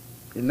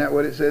 Isn't that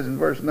what it says in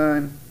verse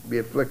 9? Be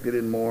afflicted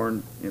and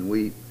mourn and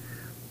weep.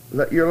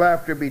 Let your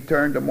laughter be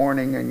turned to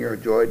mourning and your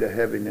joy to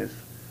heaviness.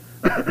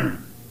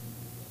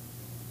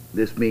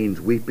 This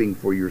means weeping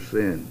for your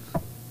sins.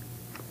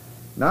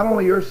 Not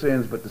only your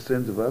sins, but the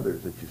sins of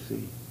others that you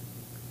see.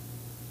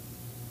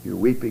 You're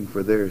weeping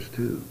for theirs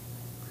too.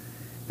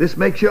 This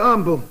makes you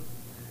humble.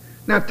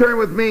 Now turn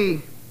with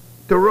me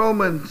to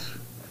Romans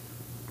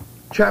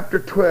chapter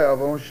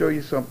 12. I want to show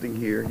you something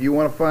here. You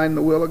want to find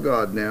the will of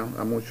God now.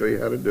 I'm going to show you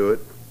how to do it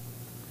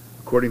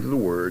according to the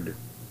Word.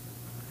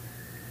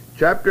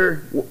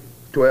 Chapter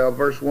 12,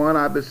 verse 1,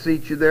 I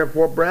beseech you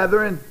therefore,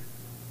 brethren,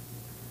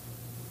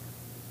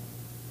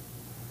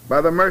 by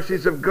the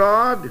mercies of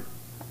God,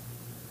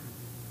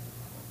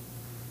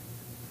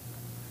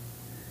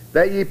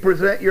 that ye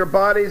present your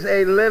bodies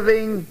a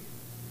living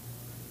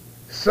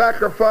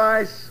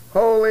sacrifice,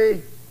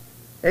 holy,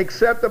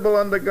 acceptable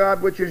unto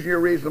God, which is your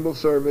reasonable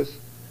service.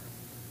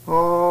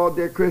 Oh,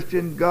 dear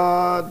Christian,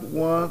 God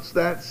wants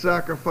that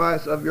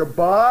sacrifice of your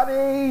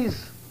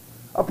bodies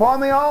upon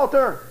the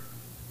altar.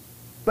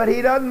 But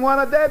he doesn't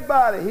want a dead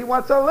body. He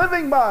wants a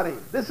living body.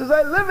 This is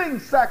a living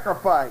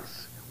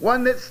sacrifice.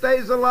 One that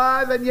stays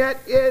alive and yet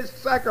is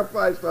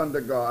sacrificed unto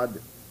God.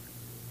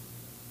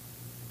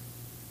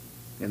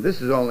 And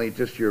this is only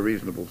just your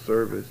reasonable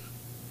service.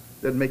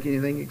 Doesn't make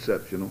anything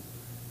exceptional.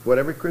 It's what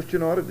every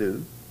Christian ought to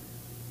do.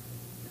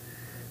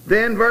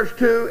 Then verse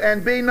 2,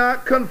 and be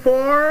not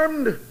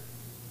conformed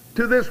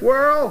to this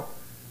world.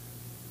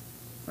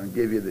 I'll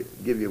give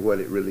you what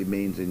it really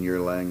means in your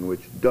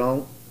language.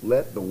 Don't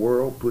let the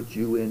world put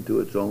you into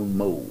its own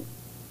mold.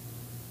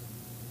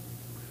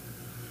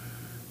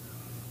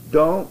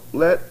 Don't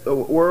let the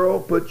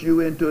world put you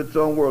into its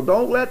own world.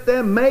 Don't let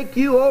them make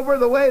you over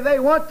the way they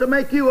want to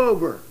make you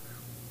over.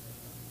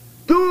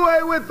 Do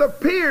away with the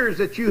peers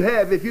that you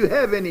have, if you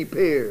have any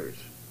peers.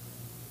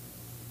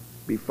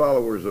 Be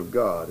followers of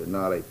God and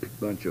not a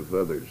bunch of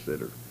others that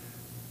you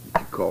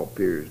call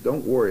peers.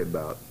 Don't worry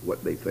about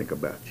what they think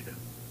about you.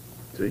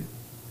 See?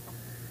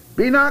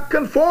 Be not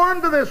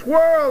conformed to this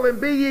world,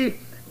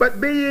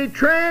 but be ye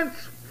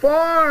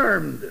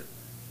transformed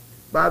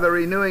by the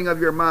renewing of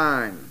your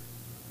mind.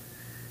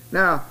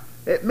 Now,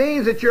 it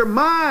means that your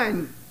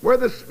mind, where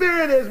the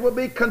Spirit is, will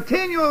be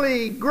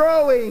continually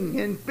growing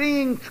and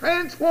being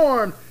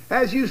transformed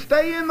as you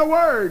stay in the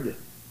Word.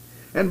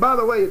 And by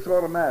the way, it's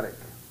automatic.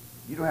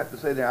 You don't have to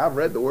say, now, I've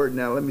read the Word,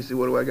 now let me see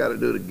what do I got to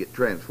do to get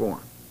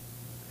transformed.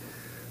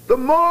 The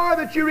more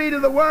that you read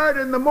of the Word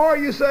and the more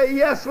you say,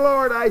 yes,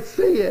 Lord, I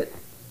see it.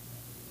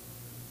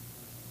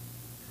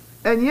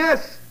 And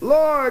yes,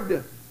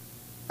 Lord,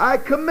 I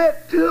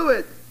commit to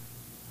it.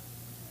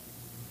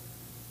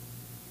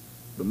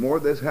 The more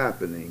this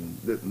happening,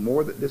 the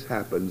more that this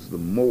happens, the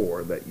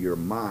more that your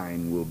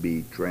mind will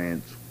be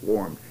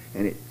transformed.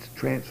 And it's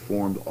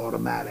transformed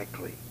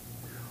automatically.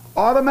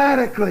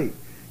 Automatically.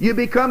 You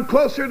become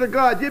closer to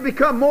God. You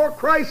become more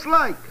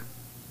Christ-like.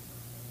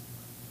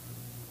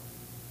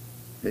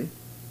 See?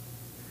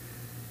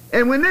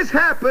 And when this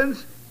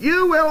happens,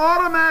 you will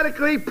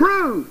automatically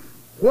prove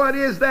what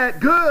is that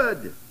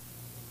good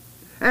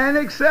and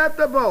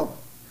acceptable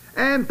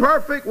and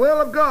perfect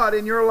will of God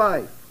in your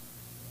life.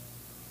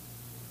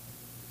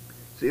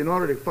 See, in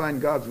order to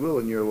find God's will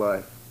in your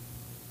life,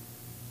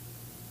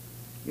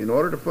 in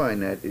order to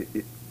find that,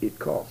 it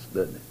costs,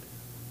 doesn't it?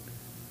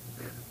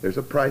 There's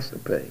a price to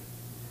pay.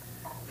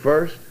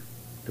 First,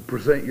 to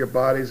present your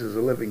bodies as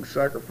a living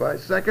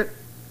sacrifice. Second,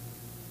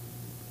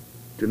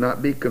 to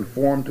not be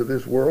conformed to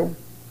this world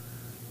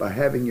by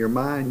having your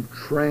mind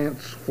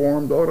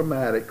transformed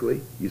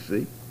automatically, you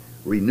see,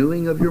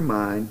 renewing of your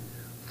mind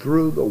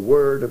through the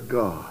Word of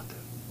God.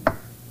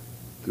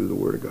 Through the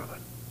Word of God.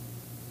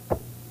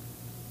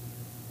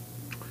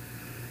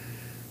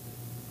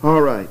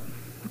 All right.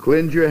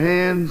 Cleanse your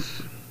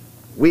hands.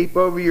 Weep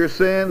over your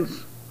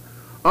sins.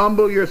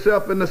 Humble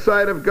yourself in the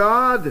sight of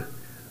God.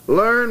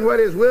 Learn what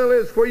His will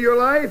is for your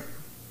life.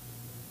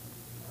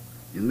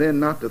 And then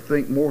not to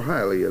think more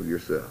highly of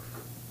yourself.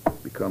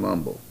 Become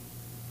humble.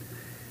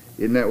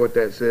 Isn't that what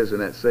that says in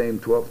that same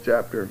 12th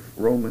chapter of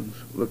Romans?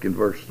 Look in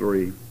verse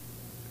 3.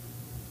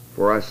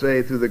 For I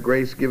say, through the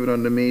grace given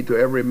unto me, to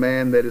every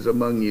man that is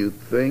among you,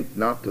 think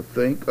not to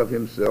think of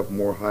himself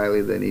more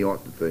highly than he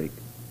ought to think,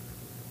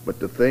 but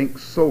to think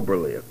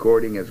soberly,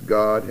 according as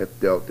God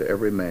hath dealt to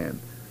every man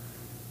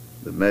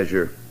the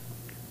measure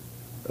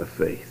of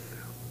faith.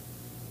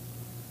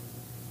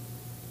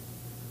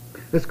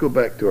 Let's go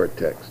back to our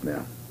text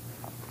now.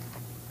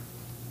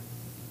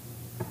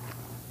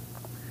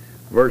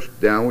 Verse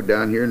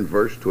down here in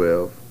verse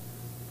 12.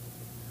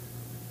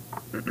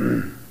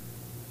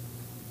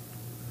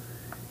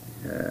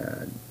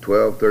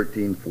 12,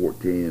 13,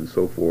 14, and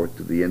so forth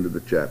to the end of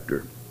the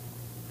chapter.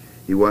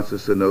 He wants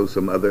us to know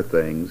some other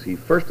things.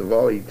 First of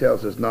all, he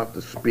tells us not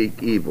to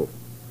speak evil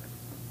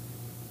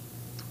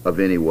of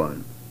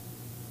anyone.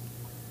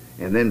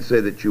 And then say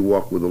that you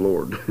walk with the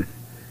Lord.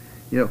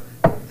 You know,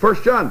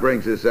 1 John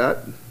brings this out.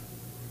 It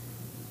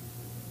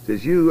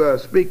says, you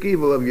speak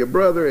evil of your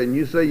brother and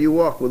you say you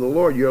walk with the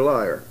Lord, you're a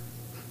liar.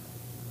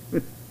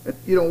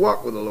 You don't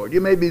walk with the Lord.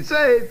 You may be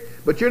saved,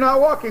 but you're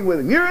not walking with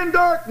Him. You're in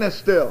darkness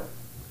still.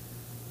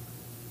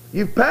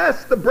 You've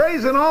passed the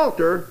brazen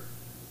altar.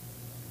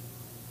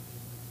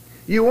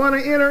 You want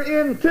to enter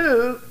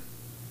into,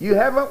 you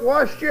haven't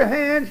washed your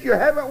hands, you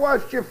haven't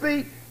washed your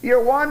feet,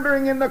 you're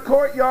wandering in the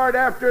courtyard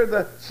after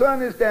the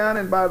sun is down.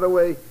 And by the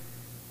way,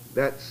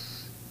 that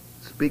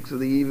speaks of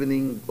the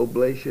evening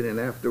oblation, and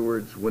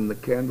afterwards when the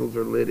candles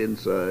are lit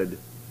inside,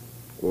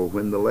 or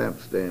when the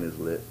lampstand is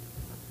lit.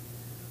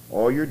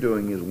 All you're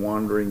doing is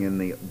wandering in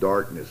the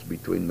darkness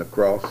between the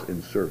cross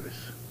and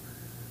service.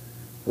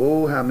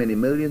 Oh, how many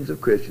millions of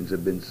Christians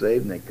have been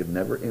saved and they could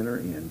never enter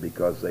in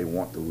because they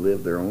want to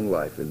live their own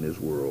life in this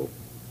world.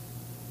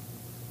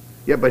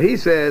 Yeah, but he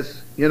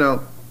says, you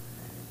know,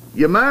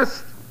 you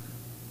must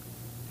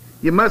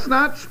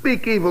not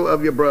speak evil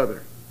of your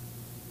brother.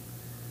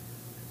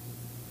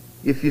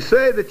 If you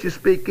say that you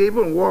speak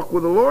evil and walk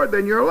with the Lord,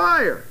 then you're a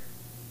liar.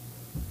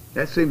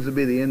 That seems to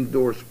be the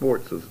indoor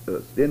sport of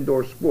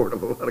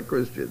a lot of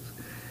Christians,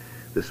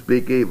 to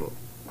speak evil.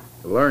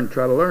 Try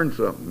to learn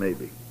something,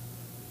 maybe.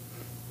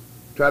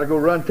 Try to go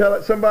run tell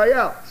it somebody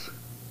else.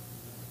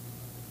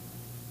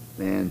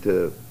 And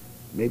to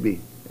maybe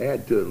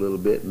add to it a little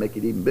bit and make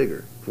it even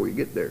bigger before you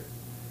get there.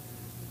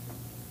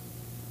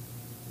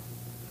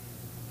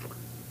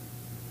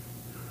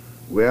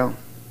 Well,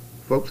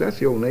 folks, that's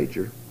the old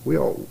nature. We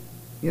all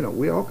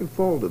can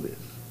fall to this.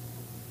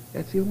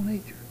 That's the old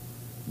nature.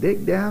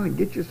 Dig down and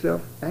get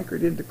yourself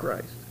anchored into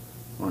Christ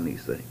on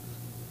these things.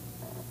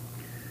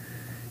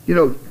 You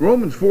know,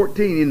 Romans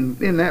 14,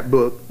 in that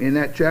book, in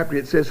that chapter,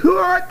 it says, who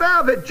art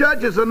thou that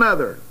judges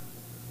another?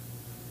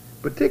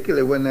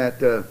 Particularly when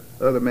that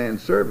other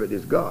man's servant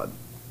is God.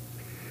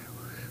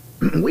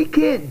 We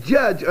can't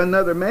judge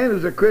another man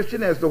who's a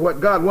Christian as to what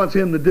God wants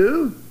him to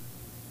do.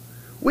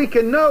 We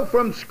can know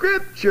from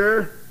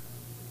Scripture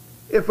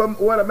if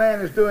what a man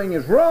is doing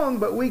is wrong,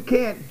 but we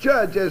can't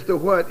judge as to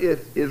what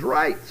is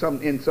right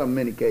in so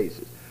many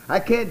cases. I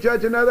can't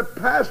judge another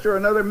pastor,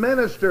 another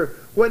minister,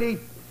 what he,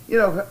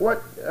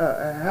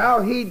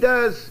 how he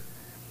does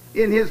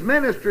in his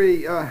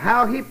ministry,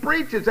 how he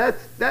preaches.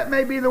 That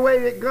may be the way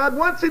that God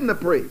wants him to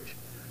preach.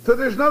 So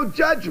there's no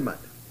judgment.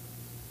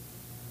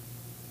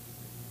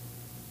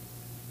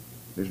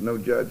 There's no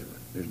judgment.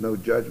 There's no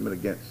judgment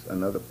against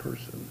another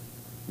person.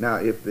 Now,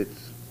 if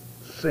it's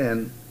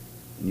sin,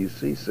 and you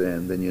see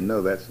sin, then you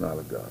know that's not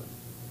of God.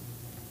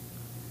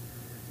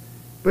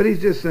 But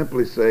he's just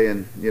simply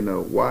saying,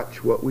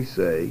 watch what we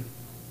say.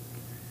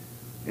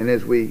 And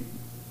as we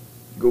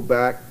go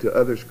back to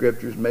other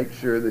scriptures, make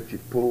sure that you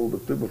pull the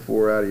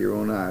 2x4 out of your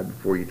own eye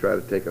before you try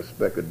to take a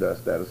speck of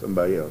dust out of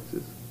somebody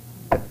else's.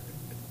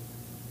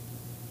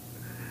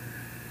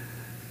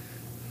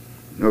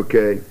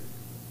 Okay.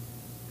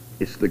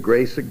 It's the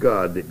grace of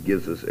God that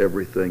gives us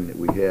everything that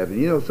we have.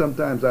 And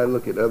sometimes I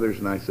look at others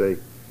and I say,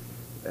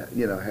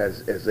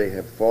 as they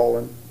have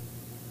fallen,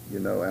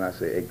 and I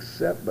say,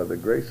 except by the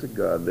grace of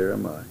God, there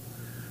am I.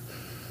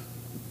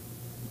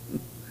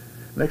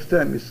 Next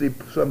time you see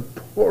some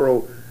poor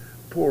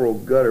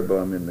old gutter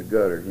bum in the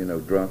gutter,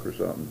 drunk or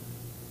something,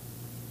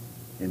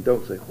 and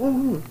don't say,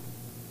 oh,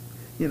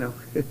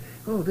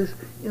 this,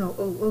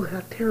 oh,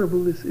 how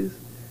terrible this is.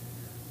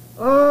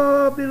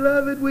 Oh,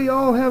 beloved, we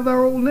all have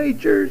our old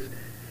natures.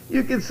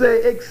 You can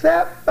say,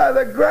 except by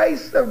the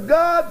grace of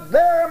God,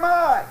 there am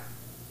I.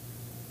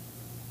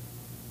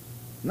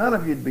 None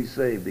of you'd be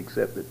saved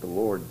except that the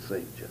Lord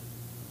saved you.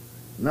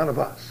 None of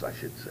us, I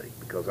should say,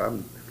 because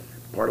I'm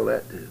part of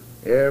that too.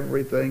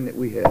 Everything that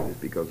we have is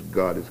because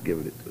God has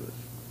given it to us.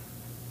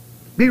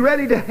 Be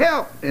ready to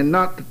help and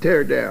not to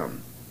tear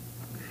down.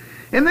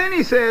 And then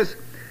he says,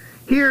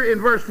 here in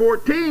verse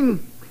 14,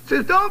 he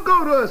says, don't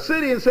go to a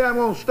city and say, I'm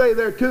going to stay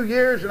there 2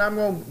 years and I'm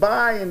going to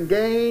buy and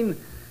gain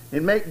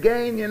and make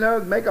gain,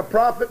 make a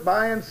profit,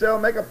 buy and sell,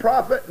 make a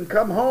profit and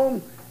come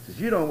home. He says,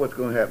 you don't know what's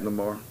going to happen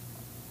tomorrow.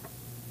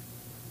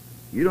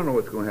 You don't know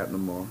what's going to happen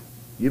tomorrow.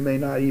 You may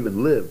not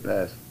even live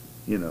past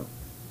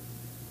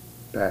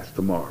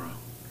tomorrow.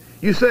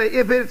 You say,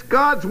 if it's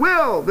God's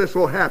will, this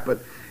will happen.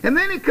 And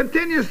then he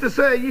continues to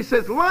say, he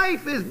says,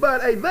 life is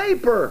but a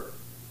vapor.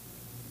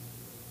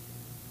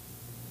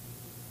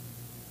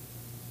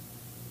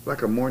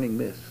 Like a morning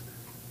mist.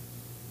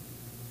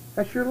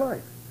 That's your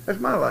life. That's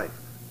my life.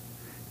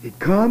 It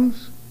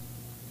comes,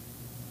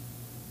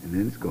 and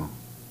then it's gone.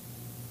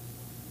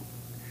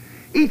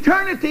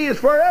 Eternity is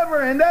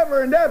forever and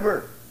ever and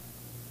ever.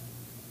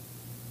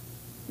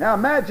 Now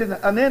imagine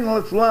an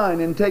endless line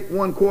and take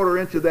 1/4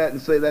 inch of that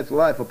and say that's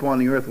life upon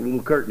the earth with a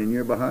little curtain and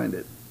you're behind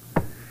it.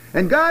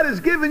 And God has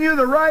given you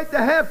the right to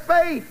have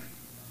faith.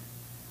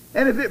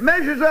 And if it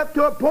measures up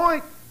to a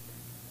point,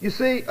 you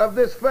see, of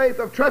this faith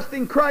of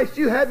trusting Christ,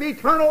 you have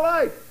eternal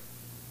life.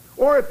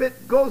 Or if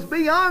it goes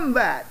beyond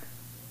that,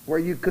 where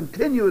you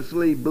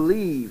continuously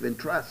believe and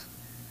trust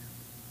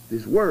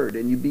His Word,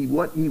 and you be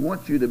what He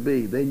wants you to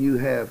be, then you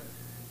have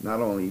not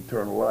only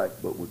eternal life,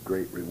 but with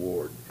great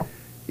reward.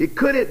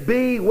 Could it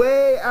be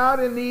way out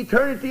in the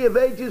eternity of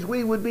ages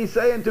we would be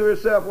saying to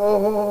ourselves,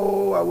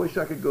 oh, I wish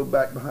I could go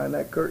back behind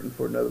that curtain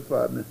for another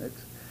 5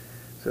 minutes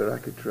so that I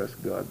could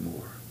trust God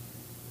more.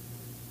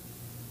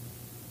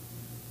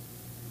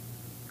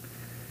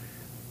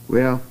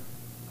 Well,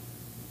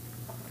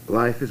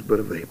 life is but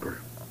a vapor.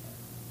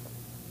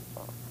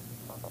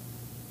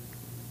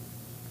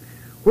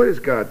 What is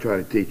God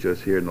trying to teach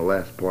us here in the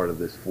last part of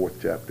this 4th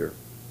chapter?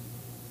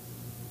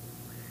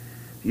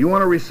 You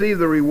want to receive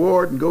the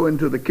reward and go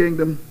into the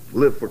kingdom?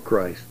 Live for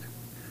Christ.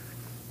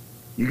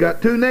 You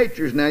got 2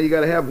 natures now. You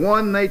got to have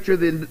one nature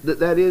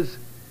that is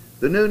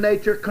the new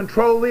nature.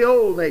 Control the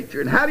old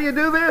nature. And how do you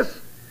do this?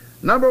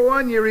 Number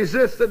 1, you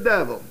resist the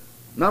devil.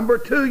 Number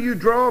 2, you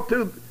draw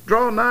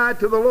nigh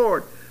to the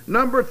Lord.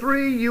 Number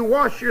 3, you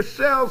wash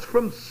yourselves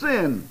from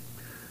sin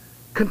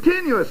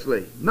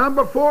continuously.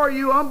 Number 4,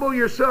 you humble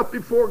yourself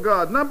before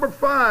God. Number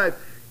 5,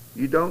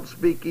 you don't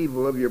speak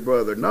evil of your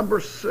brother.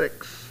 Number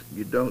 6,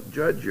 you don't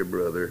judge your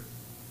brother.